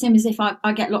might seem as if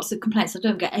I get lots of complaints. I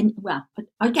don't get any,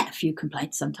 I get a few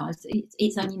complaints sometimes.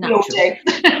 It's only natural.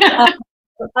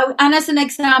 And as an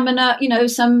examiner,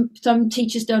 some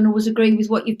teachers don't always agree with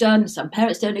what you've done. Some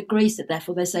parents don't agree, so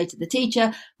therefore they say to the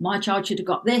teacher, my child should have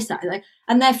got this, that.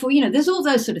 And therefore, there's all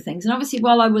those sort of things. And obviously,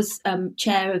 while I was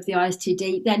chair of the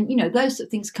ISTD, then, those sort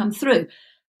of things come through.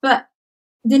 But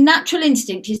the natural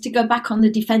instinct is to go back on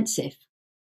the defensive.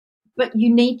 But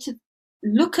you need to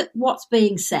look at what's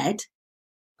being said,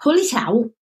 pull it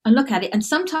out and look at it. And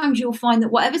sometimes you'll find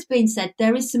that whatever's being said,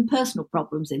 there is some personal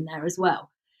problems in there as well.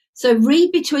 So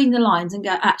read between the lines and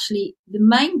go, actually, the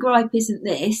main gripe isn't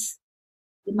this.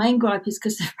 The main gripe is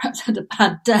because they've perhaps had a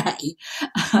bad day.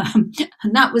 And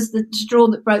that was the straw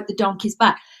that broke the donkey's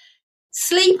back.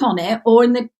 Sleep on it, or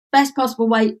in the best possible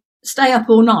way, stay up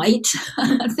all night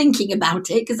thinking about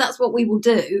it, because that's what we will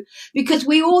do. Because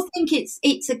we all think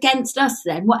it's against us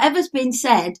then. Whatever's been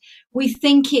said, we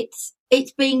think it's a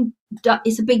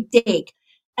big dig.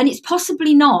 And it's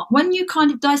possibly not. When you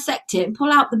kind of dissect it and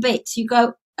pull out the bits, you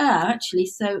go, actually,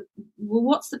 so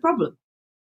what's the problem?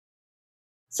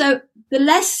 So the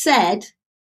less said,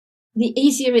 the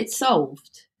easier it's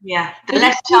solved. Yeah, the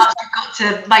less chance you've got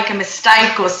to make a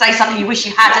mistake or say something you wish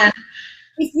you hadn't.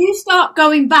 If you start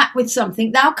going back with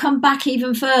something, they'll come back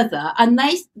even further, and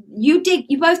you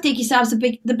both dig yourselves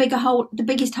the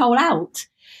biggest hole out.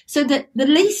 So that the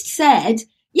least said,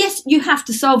 yes, you have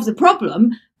to solve the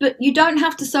problem, but you don't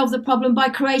have to solve the problem by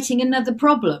creating another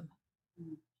problem.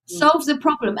 Solve the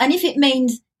problem. And if it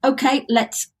means, okay,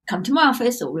 let's come to my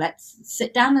office, or let's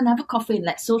sit down and have a coffee and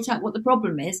let's sort out what the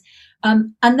problem is.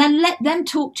 And then let them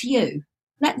talk to you.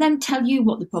 Let them tell you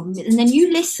what the problem is. And then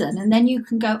you listen, and then you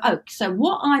can go, so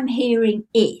what I'm hearing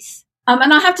is,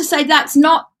 and I have to say, that's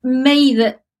not me.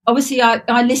 That obviously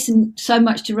I listen so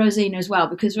much to Rosina as well,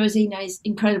 because Rosina is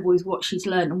incredible with what she's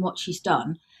learned and what she's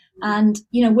done. And,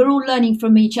 you know, we're all learning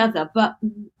from each other. But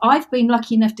I've been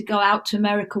lucky enough to go out to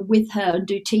America with her and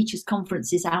do teachers'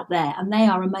 conferences out there. And they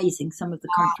are amazing, some of the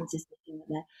conferences that are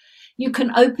there. You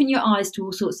can open your eyes to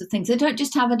all sorts of things. They don't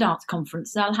just have a dance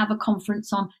conference. They'll have a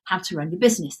conference on how to run your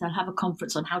business. They'll have a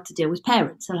conference on how to deal with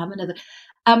parents. They'll have another.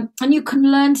 And you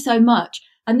can learn so much.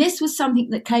 And this was something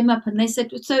that came up, and they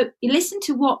said, so you listen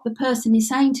to what the person is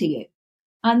saying to you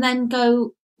and then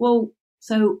go, well,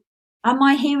 so am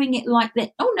I hearing it like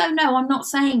that? Oh, no, I'm not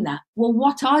saying that. Well,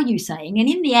 what are you saying? And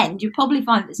in the end, you'll probably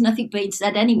find there's nothing being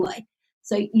said anyway.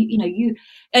 So,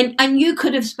 you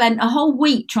could have spent a whole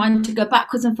week trying to go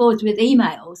backwards and forwards with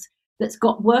emails that's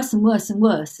got worse and worse and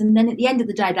worse. And then at the end of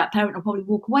the day, that parent will probably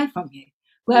walk away from you.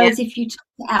 Whereas if you took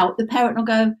it out, the parent will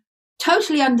go,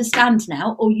 totally understand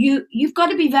now, or you've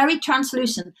got to be very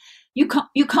translucent. You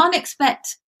can't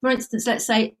expect, for instance, let's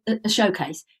say a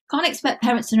showcase, can't expect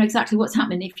parents to know exactly what's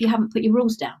happening if you haven't put your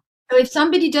rules down. So if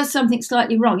somebody does something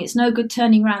slightly wrong, it's no good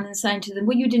turning around and saying to them,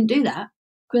 well, you didn't do that,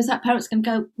 because that parent's going to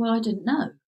go, well, I didn't know.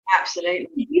 Absolutely.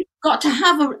 You've got to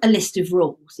have a list of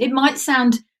rules. It might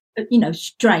sound,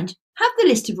 strange. Have the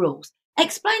list of rules.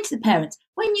 Explain to the parents,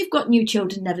 when you've got new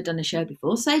children, never done a show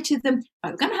before, say to them,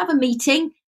 right, we're going to have a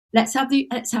meeting. Let's have you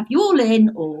all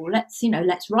in, or let's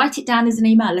write it down as an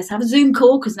email. Let's have a Zoom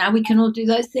call, because now we can all do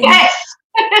those things. Yes.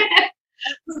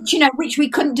 which we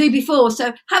couldn't do before.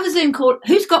 So have a Zoom call.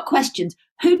 Who's got questions?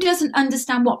 Who doesn't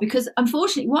understand what? Because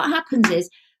unfortunately, what happens is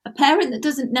a parent that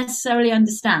doesn't necessarily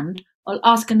understand will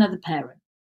ask another parent.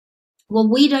 Well,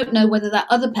 we don't know whether that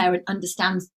other parent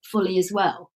understands fully as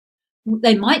well.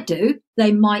 They might do,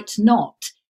 they might not.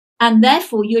 And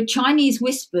therefore, your Chinese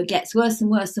whisper gets worse and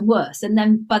worse and worse. And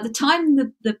then by the time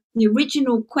the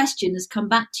original question has come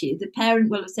back to you, the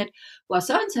parent will have said, well,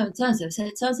 so-and-so and so-and-so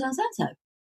said so-and-so and so-and-so.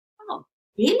 Oh,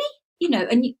 really?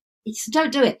 And you just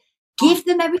don't do it. Give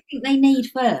them everything they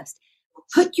need first.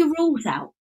 Put your rules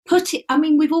out.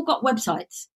 We've all got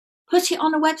websites. Put it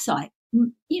on a website.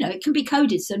 It can be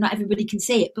coded so not everybody can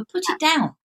see it, but put it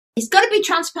down. It's got to be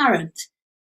transparent.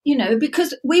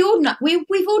 Because we all know,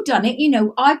 we've all done it.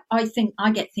 I think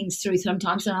I get things through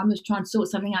sometimes, and I was trying to sort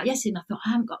something out yesterday, and I thought,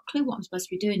 I haven't got a clue what I'm supposed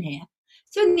to be doing here.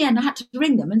 So in the end, I had to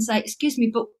ring them and say, excuse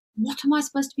me, but what am I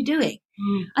supposed to be doing?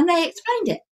 And they explained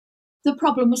it. The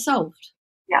problem was solved.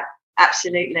 Yeah,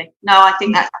 absolutely. No, I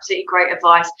think that's absolutely great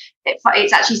advice.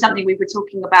 It's actually something we were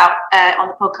talking about on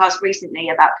the podcast recently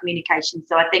about communication.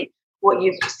 So I think what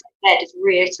you've said there just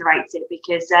reiterates it,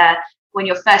 because when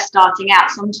you're first starting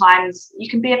out, sometimes you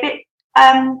can be a bit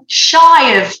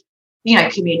shy of,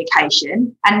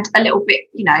 communication, and a little bit,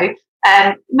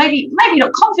 maybe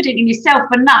not confident in yourself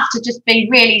enough to just be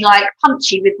really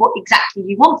punchy with what exactly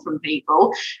you want from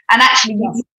people. And actually,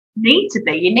 you need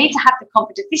to have the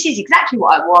confidence. This is exactly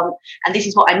what I want, and this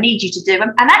is what I need you to do.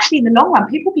 And actually, in the long run,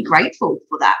 people will be grateful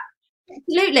for that.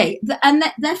 Absolutely, and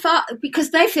they're far,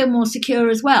 because they feel more secure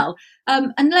as well.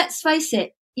 And let's face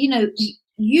it,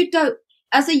 you don't,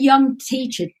 as a young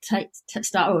teacher,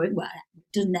 start, or well, it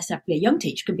doesn't necessarily be a young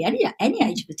teacher, it could be any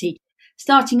age of a teacher,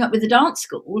 starting up with a dance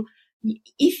school.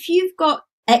 If you've got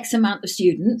X amount of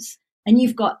students and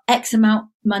you've got X amount of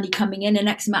money coming in and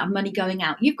X amount of money going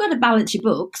out, you've got to balance your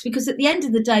books, because at the end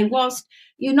of the day, whilst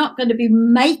you're not going to be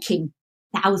making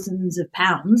thousands of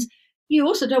pounds, you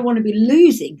also don't want to be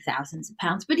losing thousands of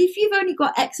pounds. But if you've only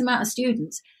got X amount of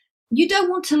students, you don't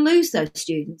want to lose those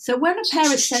students. So when a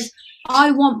parent says,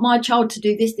 I want my child to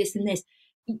do this, this and this,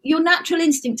 your natural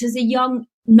instinct as a young,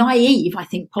 naive, I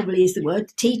think probably is the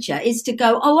word, teacher, is to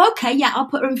go, oh, okay, yeah, I'll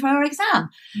put her in for her exam.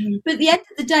 But at the end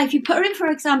of the day, if you put her in for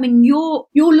her exam and you're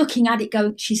looking at it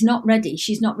going, she's not ready,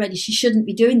 she shouldn't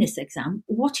be doing this exam,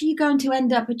 what are you going to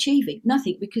end up achieving?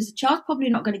 Nothing, because the child's probably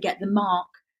not going to get the mark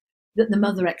that the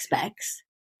mother expects.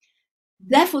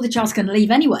 Therefore, the child's going to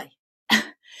leave anyway.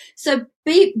 So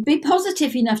be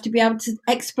positive enough to be able to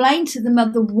explain to the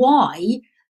mother why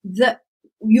that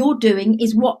you're doing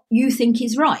is what you think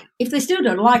is right. If they still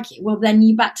don't like it, well, then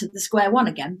you're back to the square one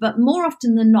again. But more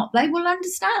often than not, they will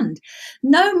understand.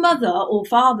 No mother or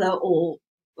father or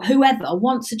whoever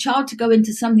wants a child to go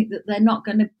into something that they're not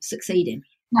going to succeed in.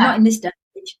 No. Not in this day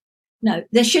and age. No,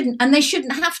 they shouldn't, and they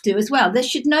shouldn't have to as well.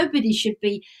 Nobody should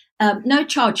be. No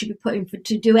child should be put in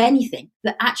to do anything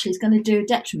that actually is going to do a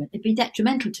detriment. It'd be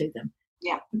detrimental to them.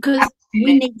 Yeah, because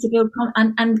absolutely. We need to build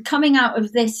and coming out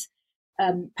of this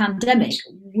pandemic,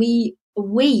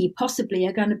 we possibly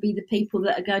are going to be the people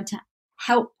that are going to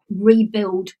help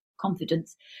rebuild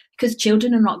confidence, because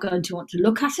children are not going to want to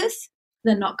look at us.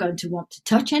 They're not going to want to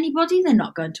touch anybody. They're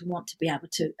not going to want to be able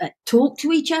to talk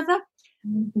to each other.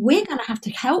 We're going to have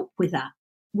to help with that.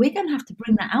 We're going to have to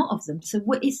bring that out of them. So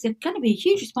it's going to be a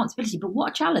huge responsibility, but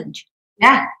what a challenge.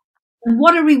 Yeah, And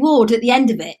what a reward at the end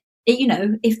of it, you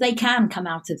know, if they can come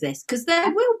out of this, because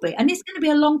there will be, and it's going to be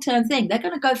a long-term thing. They're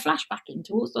going to go flashback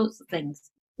into all sorts of things.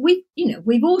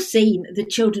 We've all seen the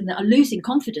children that are losing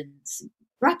confidence,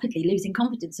 rapidly losing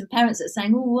confidence, and parents that are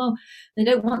saying, oh, well, they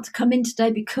don't want to come in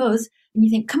today because, and you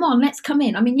think, come on, let's come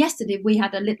in. I mean, yesterday we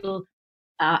had a little,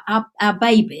 our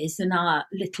babies and our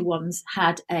little ones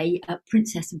had a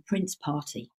princess and prince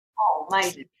party. Oh,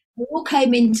 amazing. We all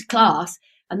came into class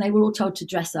and they were all told to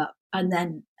dress up, and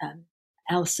then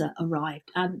Elsa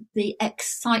arrived, and the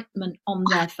excitement on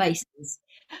their faces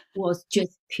was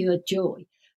just pure joy.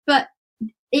 But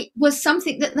it was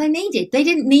something that they needed. They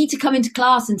didn't need to come into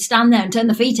class and stand there and turn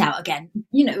the feet out again.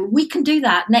 You know, we can do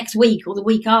that next week or the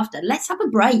week after. Let's have a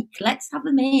break. Let's have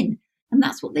them in. And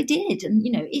that's what they did. And,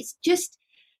 you know, it's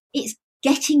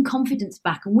getting confidence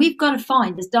back. And we've got to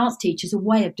find, as dance teachers, a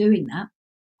way of doing that.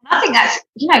 I think that's,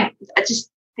 you know,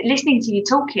 just listening to you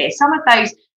talk here, some of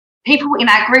those people in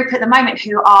our group at the moment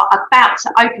who are about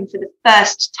to open for the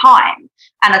first time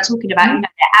and are talking about, you know,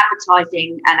 their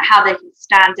advertising and how they can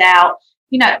stand out.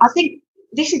 You know, I think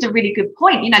this is a really good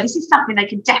point. You know, this is something they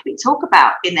can definitely talk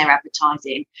about in their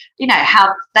advertising, you know,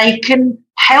 how they can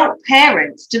help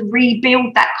parents to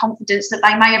rebuild that confidence that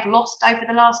they may have lost over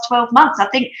the last 12 months. I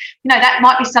think, you know, that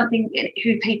might be something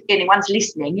anyone's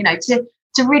listening, you know, to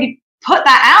really put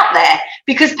that out there,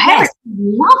 because parents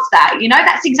love that. You know,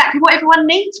 that's exactly what everyone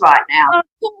needs right now. Of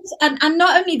course. And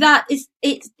not only that,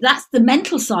 that's the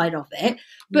mental side of it,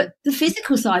 but the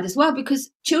physical side as well, because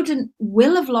children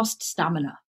will have lost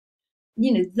stamina.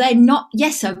 You know, they're not,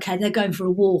 yes, okay, they're going for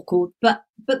a walk, but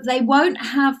they won't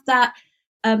have that,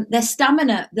 their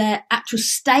stamina, their actual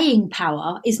staying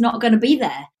power is not going to be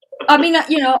there. I mean,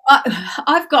 you know,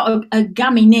 I've got a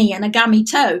gammy knee and a gammy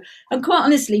toe, and quite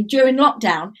honestly, during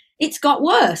lockdown, it's got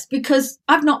worse because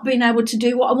I've not been able to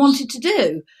do what I wanted to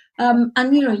do.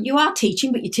 And, you know, you are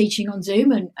teaching, but you're teaching on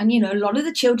Zoom. And, you know, a lot of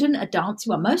the children are dancing.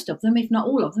 Well, most of them, if not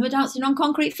all of them, are dancing on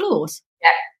concrete floors.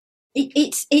 Yeah.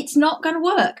 It's not going to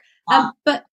work.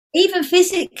 But even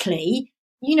physically,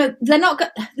 you know, they're not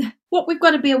what we've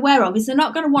got to be aware of is they're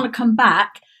not going to want to come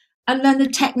back and learn the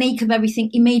technique of everything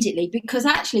immediately, because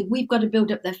actually we've got to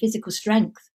build up their physical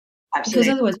strength. Absolutely.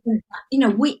 Because otherwise, you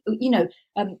know,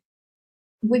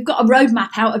 we've got a roadmap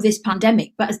out of this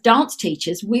pandemic, but as dance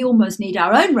teachers, we almost need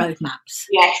our own roadmaps.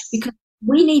 Yes. Because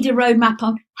we need a roadmap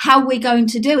on how we're going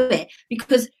to do it.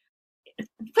 Because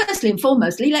firstly and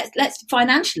foremostly, let's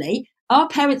financially, are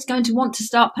parents going to want to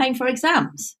start paying for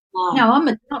exams? Wow. Now, I'm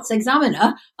a dance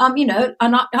examiner, you know,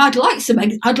 and I'd like some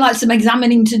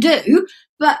examining to do,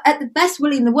 but at the best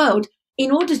will in the world,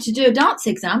 in order to do a dance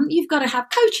exam, you've got to have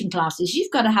coaching classes,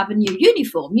 you've got to have a new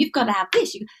uniform, you've got to have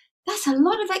this. That's a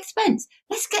lot of expense.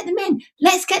 Let's get them in.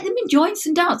 Let's get them enjoying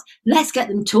some dance. Let's get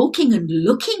them talking and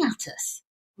looking at us.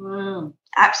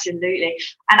 Absolutely.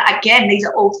 And again, these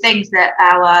are all things that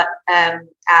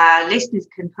our listeners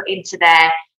can put into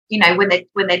their, you know, when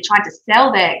they're trying to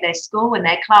sell their school and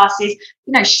their classes,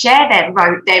 you know, share their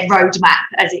roadmap,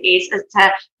 as it is, as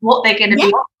to what they're going to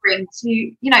be offering to,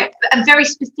 you know, and very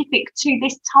specific to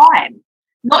this time,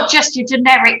 not just your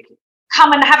generic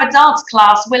come and have a dance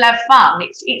class, we'll have fun.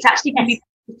 It's actually going to be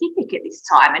specific at this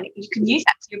time, and you can use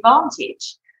that to your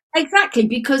advantage. Exactly,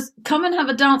 because come and have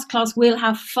a dance class, we'll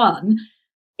have fun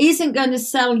isn't going to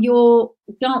sell your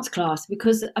dance class,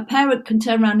 because a parent can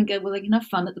turn around and go, well, they can have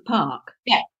fun at the park.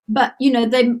 Yeah. But, you know,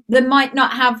 they might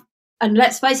not have, and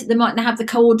let's face it, they might not have the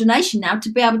coordination now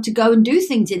to be able to go and do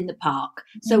things in the park.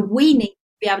 So we need to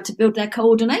be able to build their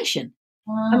coordination.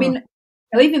 I mean,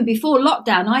 even before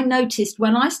lockdown, I noticed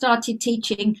when I started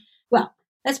teaching, well,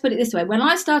 let's put it this way. When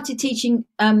I started teaching,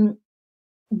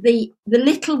 the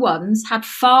little ones had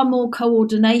far more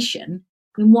coordination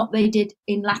than what they did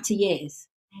in latter years.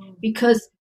 Because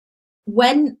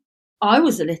when I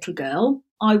was a little girl,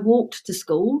 I walked to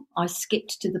school, I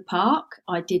skipped to the park,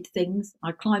 I did things,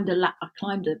 I climbed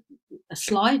a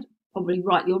slide, probably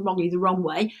rightly or wrongly the wrong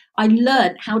way. I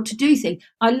learned how to do things.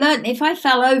 I learned if I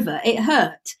fell over, it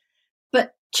hurt.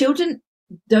 But children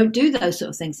don't do those sort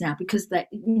of things now, because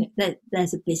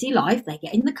there's a busy life. They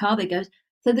get in the car, they go.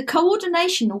 So the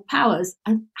coordinational powers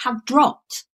have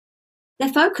dropped.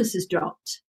 Their focus has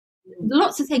dropped.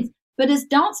 Lots of things. But as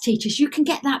dance teachers, you can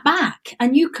get that back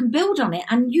and you can build on it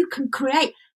and you can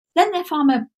create. Then they're far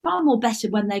more better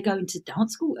when they go into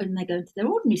dance school and they go into their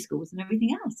ordinary schools and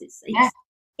everything else.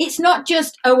 It's not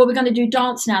just, oh, well, we're going to do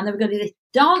dance now and then we're going to do this.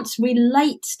 Dance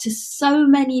relates to so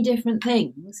many different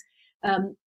things.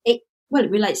 It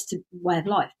relates to way of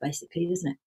life, basically,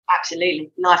 doesn't it?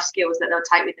 Absolutely. Life skills that they'll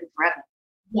take with them forever.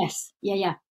 Yes.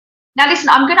 Yeah. Now, listen,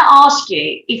 I'm going to ask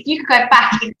you if you could go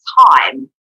back in time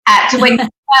to when you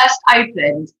first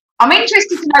opened, I'm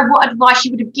interested to know what advice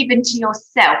you would have given to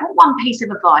yourself. What one piece of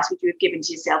advice would you have given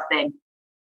to yourself then?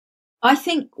 I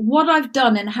think what I've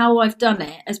done and how I've done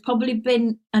it has probably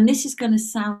been, and this is going to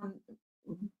sound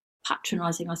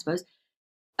patronising, I suppose,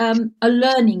 a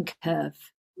learning curve.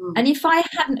 And if I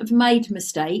hadn't have made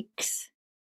mistakes,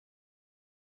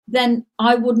 then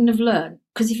I wouldn't have learned.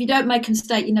 Because if you don't make a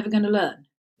mistake, you're never going to learn.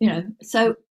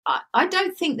 So I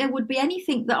don't think there would be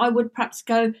anything that I would perhaps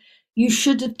go, you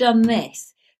should have done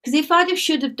this. Because if I'd have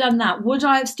should have done that, would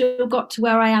I have still got to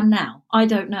where I am now? I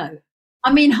don't know.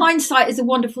 I mean, hindsight is a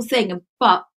wonderful thing,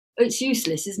 but it's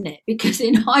useless, isn't it? Because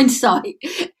in hindsight,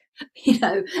 too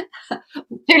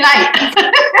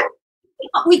late.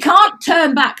 We can't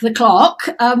turn back the clock.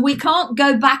 We can't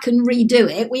go back and redo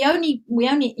it. We only, we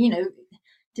only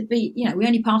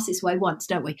pass this way once,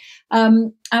 don't we?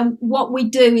 And what we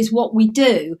do is what we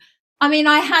do. I mean,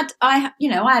 I had a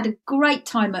great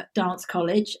time at dance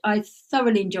college. I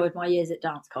thoroughly enjoyed my years at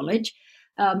dance college.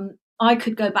 I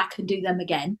could go back and do them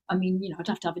again. I mean, I'd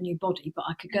have to have a new body, but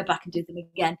I could go back and do them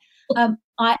again.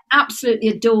 I absolutely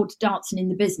adored dancing in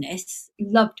the business,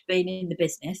 loved being in the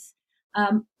business,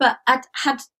 but I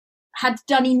had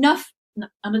done enough, and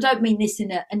I don't mean this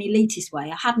in an elitist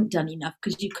way. I hadn't done enough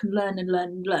because you can learn and learn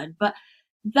and learn. But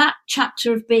that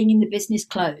chapter of being in the business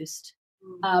closed,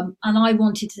 and I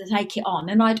wanted to take it on.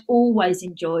 And I'd always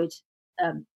enjoyed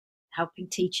helping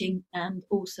teaching and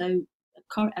also,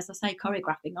 as I say,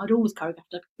 choreographing. I'd always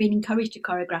choreographed. I'd been encouraged to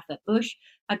choreograph at Bush.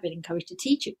 I'd been encouraged to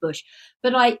teach at Bush.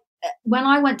 But when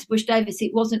I went to Bush Davis,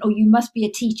 it wasn't, oh, you must be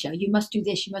a teacher. You must do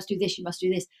this. You must do this. You must do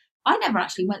this. I never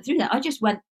actually went through that. I just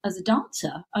went as a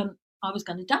dancer. I was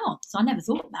going to dance. I never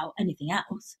thought about anything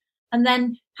else. And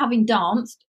then having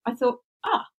danced, I thought,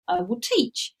 I will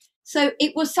teach. So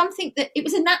it was something it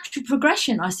was a natural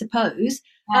progression, I suppose.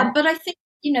 Yeah. But I think,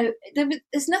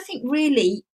 there's nothing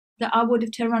really that I would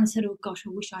have turned around and said, oh gosh, I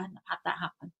wish I hadn't had that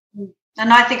happen.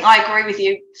 And I think I agree with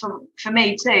you for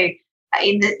me too,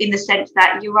 in the sense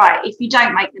that you're right. If you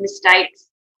don't make the mistakes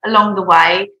along the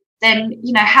way, then,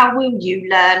 how will you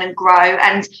learn and grow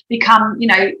and become,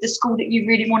 the school that you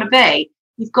really want to be?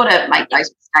 You've got to make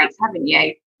those mistakes, haven't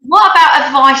you? What about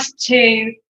advice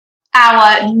to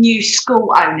our new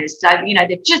school owners? So,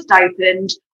 they've just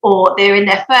opened or they're in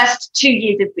their first 2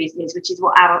 years of business, which is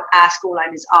what our school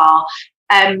owners are.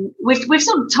 We've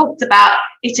sort of talked about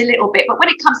it a little bit, but when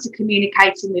it comes to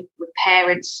communicating with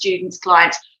parents, students,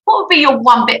 clients, what would be your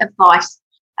one bit of advice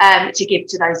to give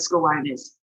to those school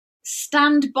owners?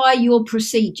 Stand by your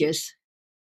procedures.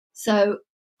 So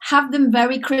have them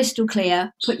very crystal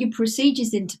clear, put your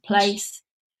procedures into place,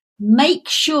 make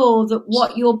sure that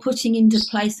what you're putting into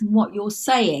place and what you're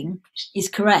saying is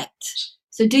correct.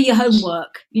 So do your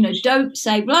homework, don't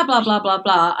say blah, blah, blah, blah,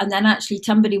 blah. And then actually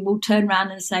somebody will turn around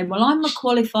and say, well, I'm a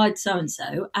qualified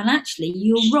so-and-so. And actually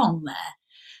you're wrong there.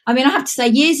 I mean, I have to say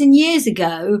years and years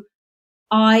ago,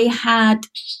 I had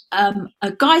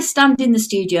a guy stand in the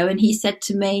studio and he said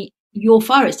to me, your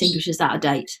fire extinguisher's out of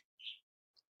date.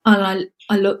 And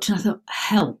I looked and I thought,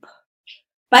 help.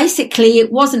 Basically,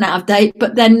 it wasn't out of date,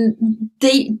 but then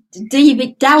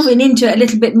delving into it a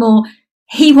little bit more,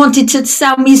 he wanted to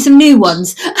sell me some new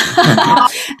ones.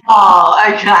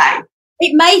 Oh, okay.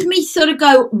 It made me sort of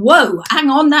go, whoa, hang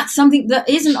on, that's something that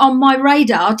isn't on my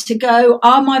radar to go,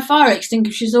 are my fire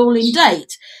extinguishers all in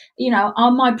date?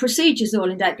 Are my procedures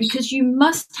all in date? Because you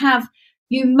must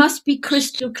be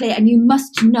crystal clear and you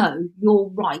must know your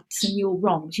rights and your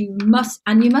wrongs. You must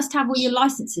have all your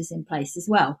licenses in place as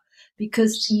well,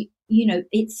 because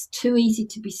it's too easy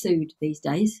to be sued these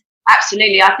days.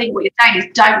 Absolutely. I think what you're saying is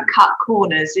don't cut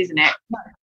corners, isn't it?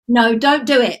 No, don't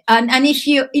do it. And if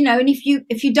you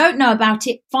don't know about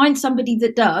it, find somebody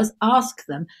that does, ask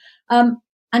them.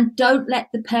 And don't let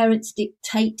the parents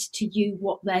dictate to you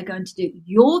what they're going to do.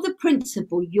 You're the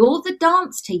principal, you're the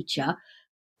dance teacher.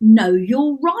 Know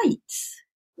your rights.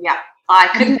 Yeah, I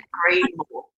couldn't agree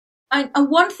more. And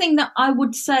one thing that I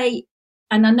would say,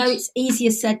 and I know it's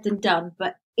easier said than done,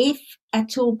 but if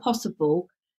at all possible,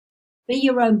 be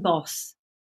your own boss.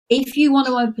 If you want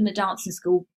to open a dancing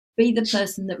school, be the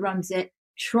person that runs it.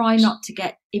 Try not to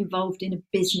get involved in a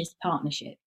business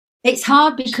partnership. It's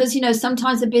hard because,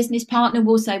 sometimes a business partner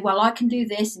will say, well, I can do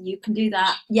this and you can do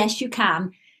that. Yes, you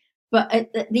can. But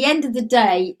at the end of the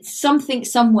day, something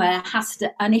somewhere has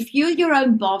to, and if you're your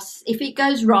own boss, if it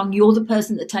goes wrong, you're the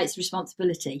person that takes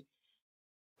responsibility.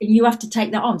 And you have to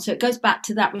take that on. So it goes back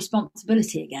to that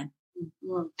responsibility again.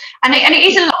 Mm-hmm. And it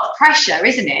is a lot of pressure,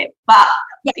 isn't it? But,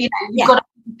 you've got to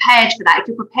be prepared for that. If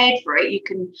you're prepared for it, you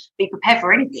can be prepared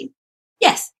for anything.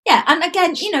 Yes. Yeah, and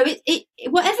again, it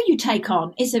whatever you take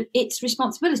on it's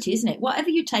responsibility, isn't it? Whatever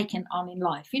you take on in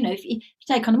life, if you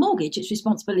take on a mortgage, it's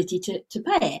responsibility to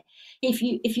pay it. If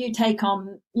you take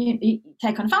on you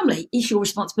take on a family, it's your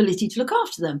responsibility to look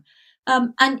after them.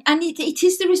 And it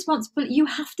is the responsibility. You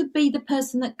have to be the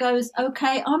person that goes,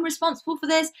 okay, I'm responsible for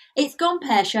this. It's gone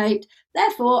pear shaped.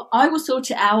 Therefore, I will sort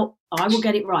it out. I will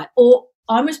get it right. Or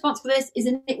I'm responsible for this.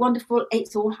 Isn't it wonderful?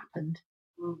 It's all happened.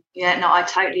 Yeah, no, I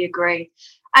totally agree.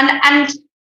 And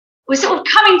we're sort of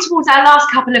coming towards our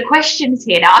last couple of questions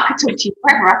here. Now, I could talk to you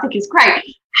forever. I think it's great.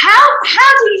 How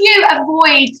do you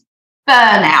avoid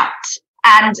burnout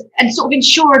and sort of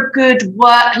ensure a good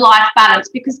work-life balance?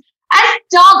 Because as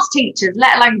dance teachers,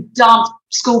 let alone dance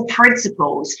school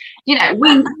principals, we know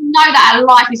that our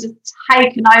life is just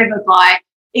taken over by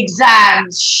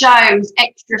exams, shows,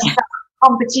 extra stuff,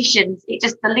 competitions.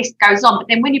 The list goes on. But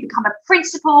then when you become a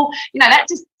principal, that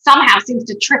just somehow seems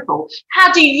to triple.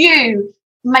 How do you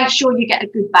make sure you get a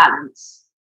good balance?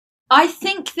 I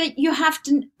think that you have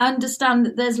to understand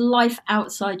that there's life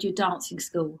outside your dancing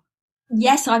school.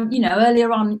 Yes,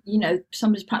 earlier on,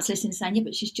 somebody's perhaps listening saying, yeah,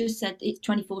 but she's just said it's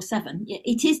 24/7. Yeah,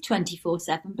 it is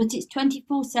 24/7, but it's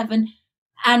 24/7.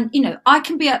 And, I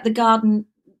can be at the garden,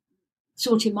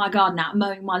 sorting my garden out,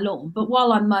 mowing my lawn. But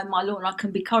while I'm mowing my lawn, I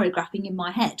can be choreographing in my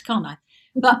head, can't I?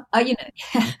 But,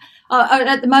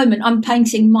 at the moment, I'm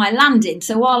painting my landing.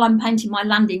 So while I'm painting my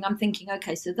landing, I'm thinking,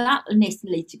 okay, so that needs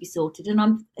to be sorted. And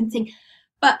I'm thinking,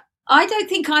 but I don't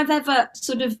think I've ever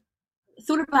sort of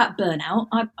thought about burnout.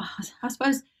 I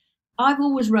suppose I've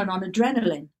always run on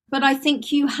adrenaline, but I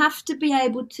think you have to be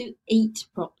able to eat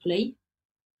properly.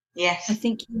 Yes. I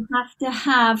think you have to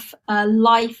have a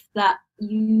life that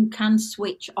you can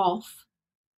switch off,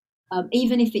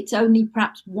 even if it's only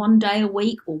perhaps one day a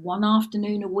week or one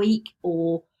afternoon a week,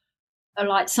 or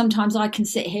like sometimes I can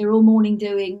sit here all morning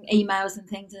doing emails and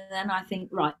things, and then I think,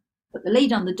 right, put the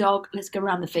lead on the dog, let's go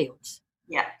around the fields.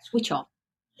 Yeah. Switch off.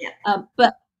 Yeah.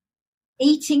 But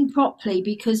eating properly,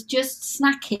 because just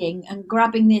snacking and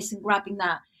grabbing this and grabbing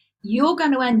that, you're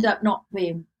going to end up not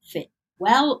being fit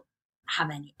well, have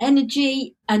any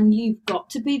energy, and you've got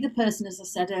to be the person, as I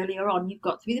said earlier on, you've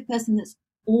got to be the person that's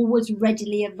always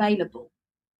readily available.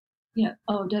 I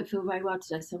don't feel very well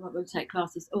today, so I'm not going to take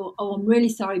classes. Or, I'm really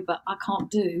sorry, but I can't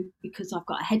do because I've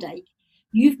got a headache.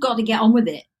 You've got to get on with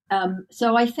it.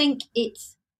 So I think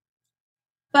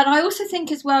but I also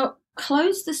think as well,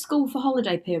 close the school for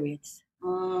holiday periods.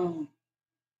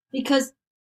 Because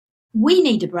we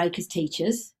need a break as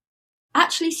teachers.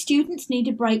 Actually, students need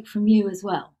a break from you as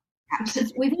well.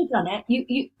 Because we've all done it.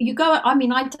 You go. I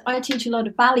mean, I teach a lot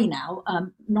of ballet now,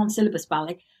 non-syllabus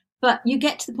ballet, but you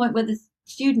get to the point where the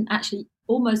student actually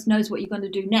almost knows what you're going to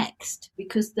do next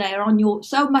because they are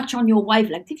so much on your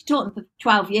wavelength. If you taught them for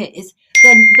 12 years,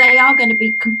 then they are going to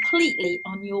be completely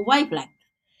on your wavelength.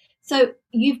 So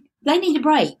they need a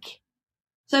break.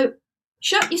 So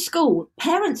shut your school.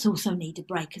 Parents also need a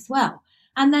break as well.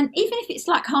 And then even if it's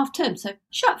like half term, so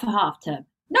shut for half term.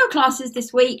 No classes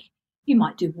this week. You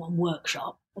might do one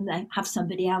workshop and then have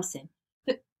somebody else in.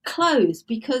 But close,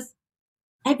 because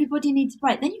everybody needs a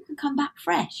break. Then you can come back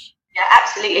fresh. Yeah,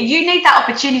 absolutely. You need that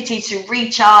opportunity to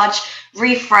recharge,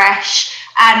 refresh,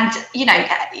 and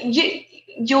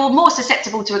you're more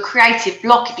susceptible to a creative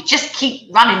block if you just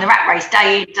keep running the rat race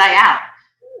day in, day out.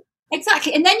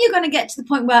 Exactly. And then you're going to get to the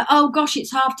point where, oh gosh,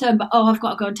 it's half term, but I've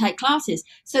got to go and take classes.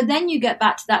 So then you get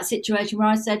back to that situation where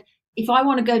I said, if I don't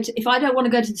want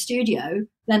to go to the studio,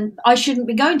 then I shouldn't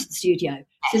be going to the studio. Yes.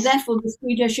 So therefore the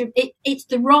studio it's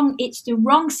the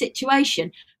wrong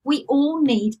situation. We all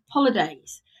need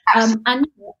holidays. And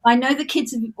I know the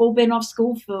kids have all been off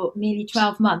school for nearly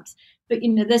 12 months, but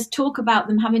there's talk about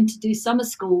them having to do summer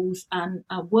schools and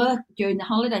work during the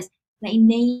holidays. They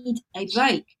need a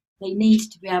break. They need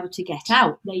to be able to get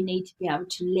out. They need to be able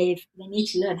to live. They need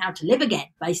to learn how to live again,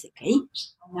 basically,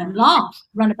 and laugh,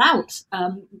 run about.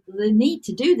 They need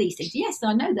to do these things. Yes,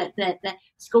 I know that they're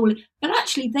schooling, but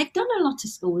actually they've done a lot of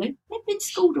schooling. They've been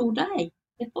schooled all day.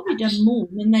 They've probably done more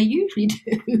than they usually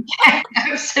do. Yeah,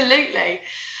 absolutely.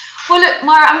 Well, look,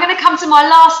 Myra, I'm going to come to my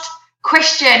last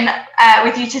question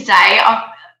with you today.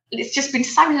 It's just been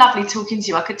so lovely talking to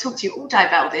you. I could talk to you all day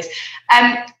about this.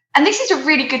 And this is a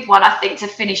really good one, I think, to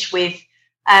finish with.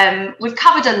 We've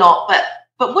covered a lot,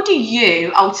 but what do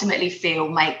you ultimately feel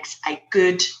makes a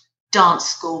good dance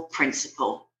school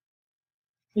principal?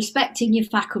 Respecting your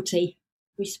faculty,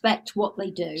 respect what they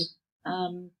do,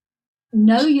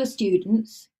 know your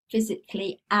students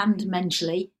physically and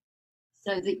mentally,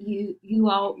 so that you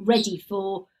are ready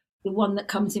for the one that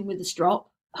comes in with a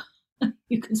strop.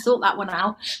 You can sort that one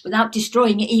out without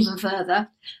destroying it even further.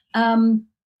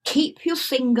 keep your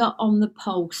finger on the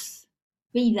pulse.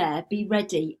 Be there, be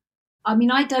ready. I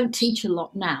mean, I don't teach a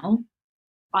lot now.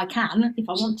 I can, if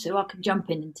I want to, I can jump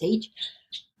in and teach.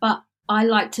 But I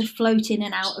like to float in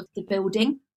and out of the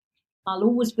building. I'll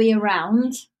always be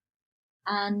around,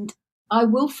 and I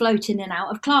will float in and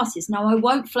out of classes. Now, I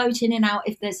won't float in and out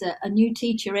if there's a new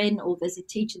teacher in or there's a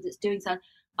teacher that's doing something.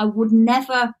 I would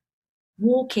never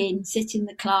walk in, sit in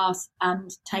the class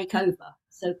and take over.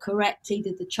 So correct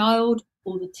either the child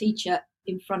or the teacher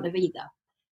in front of either.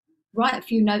 Write a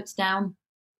few notes down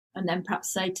and then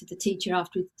perhaps say to the teacher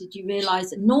afterwards, did you realise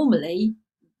that normally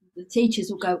the teachers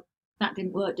will go, that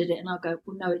didn't work, did it? And I'll go,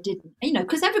 well, no, it didn't. You know,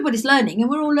 because everybody's learning and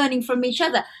we're all learning from each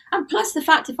other. And plus the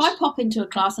fact, if I pop into a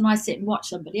class and I sit and watch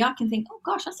somebody, I can think, oh,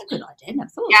 gosh, that's a good idea. I never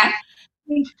thought of that.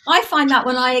 I find that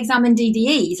when I examine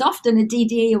DDEs, often a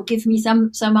DDE will give me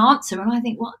some answer and I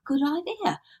think, what a good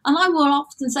idea. And I will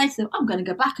often say to them, I'm going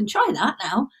to go back and try that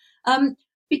now.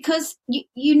 Because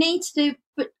you need to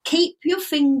keep your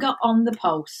finger on the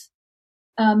pulse.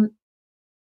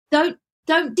 Don't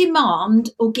demand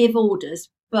or give orders,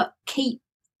 but keep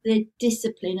the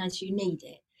discipline as you need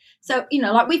it. So, you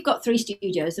know, like we've got 3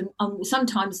 studios and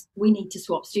sometimes we need to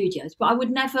swap studios, but I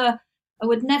would never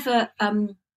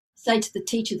say to the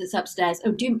teacher that's upstairs,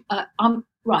 I'm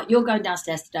right, you're going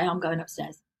downstairs today, I'm going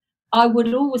upstairs. I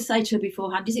would always say to her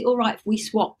beforehand, is it all right if we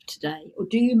swap today? Or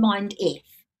do you mind if?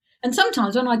 And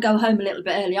sometimes when I go home a little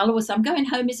bit early, I'll always say, I'm going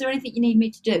home, is there anything you need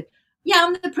me to do? Yeah,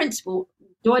 I'm the principal.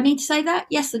 Do I need to say that?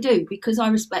 Yes, I do, because I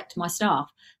respect my staff.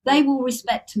 They will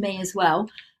respect me as well.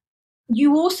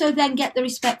 You also then get the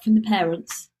respect from the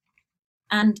parents,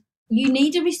 and you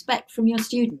need a respect from your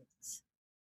students.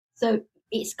 So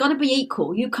it's got to be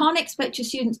equal. You can't expect your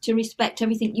students to respect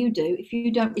everything you do if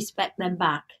you don't respect them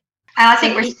back. And I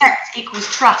think respect equals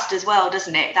trust as well,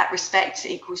 doesn't it? That respect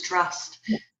equals trust.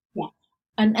 Yeah.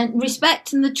 And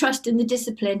respect and the trust and the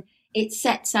discipline, it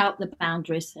sets out the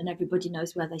boundaries and everybody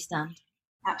knows where they stand.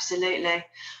 Absolutely.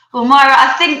 Well, Myra,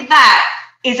 I think that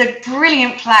is a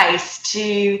brilliant place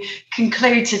to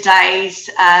conclude today's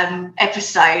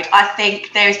episode. I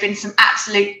think there has been some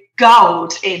absolute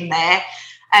gold in there.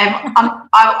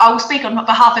 I will speak on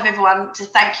behalf of everyone to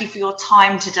thank you for your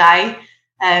time today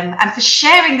and for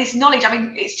sharing this knowledge. I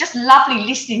mean, it's just lovely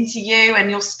listening to you and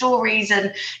your stories.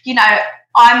 And, you know,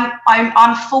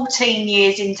 I'm 14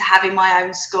 years into having my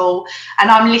own school,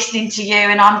 and I'm listening to you,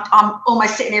 and I'm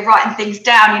almost sitting here writing things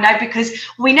down, you know, because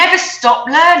we never stop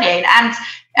learning,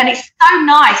 and it's so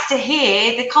nice to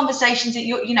hear the conversations that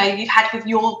you've had with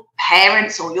your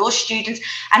parents or your students,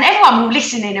 and everyone will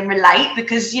listen in and relate,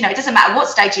 because, you know, it doesn't matter what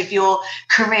stage of your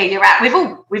career you're at.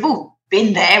 We've all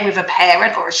been there with a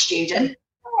parent or a student.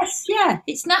 Yes, yeah,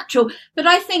 it's natural. But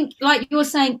I think, like you're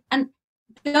saying, and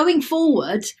going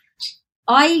forward,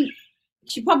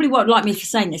 she probably won't like me for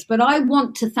saying this, but I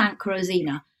want to thank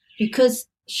Rosina, because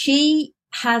she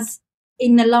has,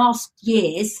 in the last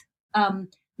years, I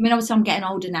mean, obviously I'm getting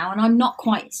older now and I'm not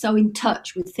quite so in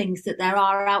touch with things that there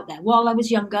are out there. While I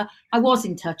was younger, I was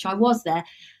in touch, I was there.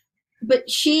 But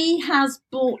she has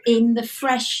brought in the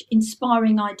fresh,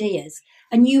 inspiring ideas.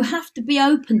 And you have to be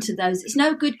open to those. It's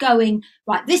no good going,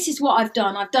 right, this is what I've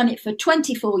done. I've done it for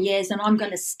 24 years and I'm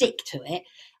going to stick to it.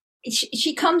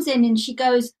 She comes in and she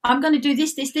goes, I'm going to do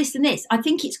this, this, this, and this. I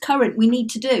think it's current. We need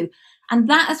to do. And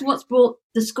that is what's brought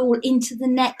the school into the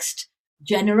next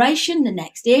generation, the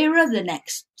next era, the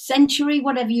next century,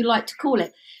 whatever you like to call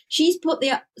it. She's put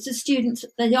the students,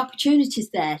 the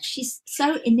opportunities there. She's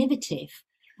so innovative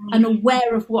and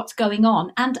aware of what's going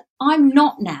on. And I'm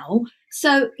not now.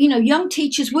 So, you know, young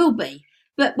teachers will be.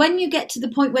 But when you get to the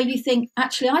point where you think,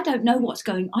 actually, I don't know what's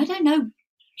going on. I don't know.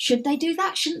 Should they do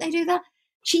that? Shouldn't they do that?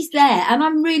 She's there, and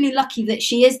I'm really lucky that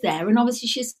she is there. And obviously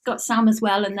she's got Sam as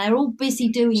well, and they're all busy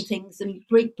doing things and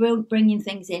bringing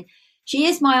things in. She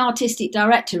is my artistic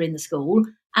director in the school,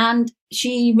 and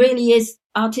she really is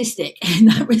artistic in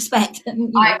that respect.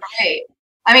 And, I agree.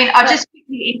 I mean, I'll just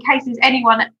quickly, in case there's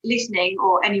anyone listening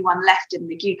or anyone left in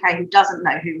the UK who doesn't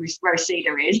know who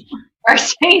Rosina is,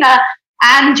 Rosina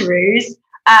Andrews,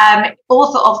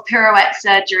 author of Pirouette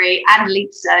Surgery and Leap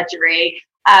Surgery.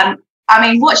 I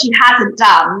mean, what she hasn't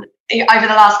done over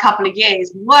the last couple of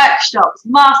years, workshops,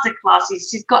 masterclasses.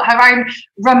 She's got her own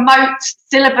remote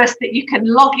syllabus that you can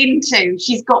log into.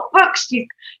 She's got books.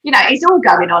 It's all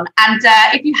going on. And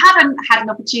if you haven't had an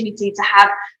opportunity to have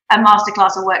a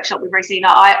masterclass or workshop with Rosina,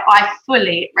 I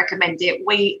fully recommend it.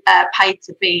 We paid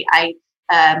to be a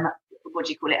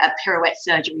a pirouette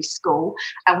surgery school,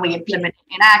 and we implement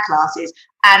it in our classes.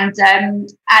 And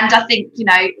I think,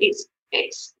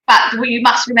 it's. But what you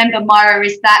must remember, Myra,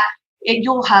 is that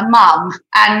you're her mum,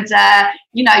 and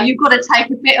you've got to take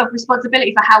a bit of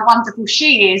responsibility for how wonderful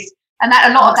she is, and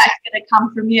that a lot of that's going to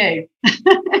come from you.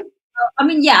 I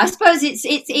mean, yeah, I suppose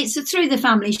it's through the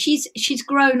family. She's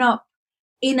grown up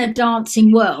in a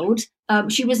dancing world.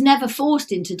 She was never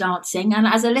forced into dancing, and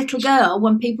as a little girl,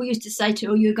 when people used to say to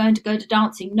her, "Oh, you're going to go to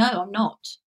dancing," no, I'm not.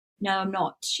 No, I'm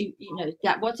not. She,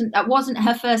 that wasn't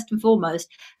her first and foremost.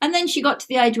 And then she got to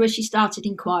the age where she started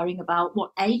inquiring about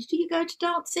what age do you go to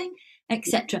dancing,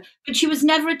 etc. But she was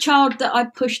never a child that I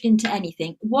pushed into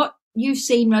anything. What you've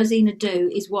seen Rosina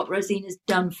do is what Rosina's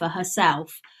done for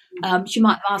herself. She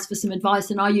might have asked for some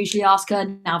advice, and I usually ask her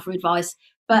now for advice.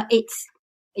 But it's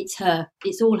her.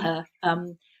 It's all her.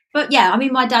 But yeah, I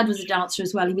mean, my dad was a dancer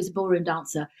as well. He was a ballroom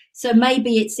dancer. So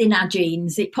maybe it's in our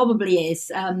genes. It probably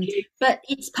is. But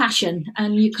it's passion,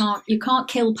 and you can't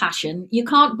kill passion. You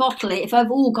can't bottle it.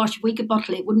 If we could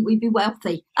bottle it, wouldn't we be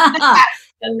wealthy?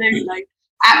 Absolutely.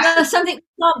 Something you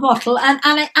can't bottle, and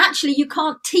actually you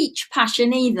can't teach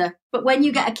passion either. But when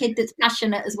you get a kid that's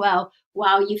passionate as well,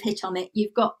 wow, you've hit on it.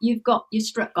 You've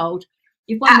struck gold.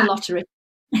 You've won the lottery.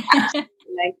 Absolutely.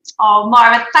 Oh,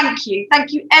 Myra, thank you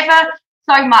ever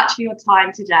so much for your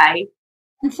time today.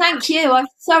 And thank you. I've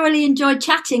thoroughly enjoyed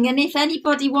chatting. And if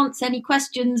anybody wants any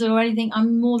questions or anything,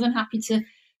 I'm more than happy to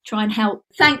try and help.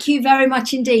 Thank you very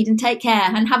much indeed, and take care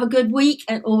and have a good week,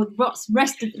 or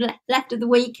rest of the left of the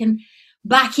week, and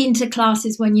back into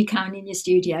classes when you can in your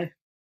studio.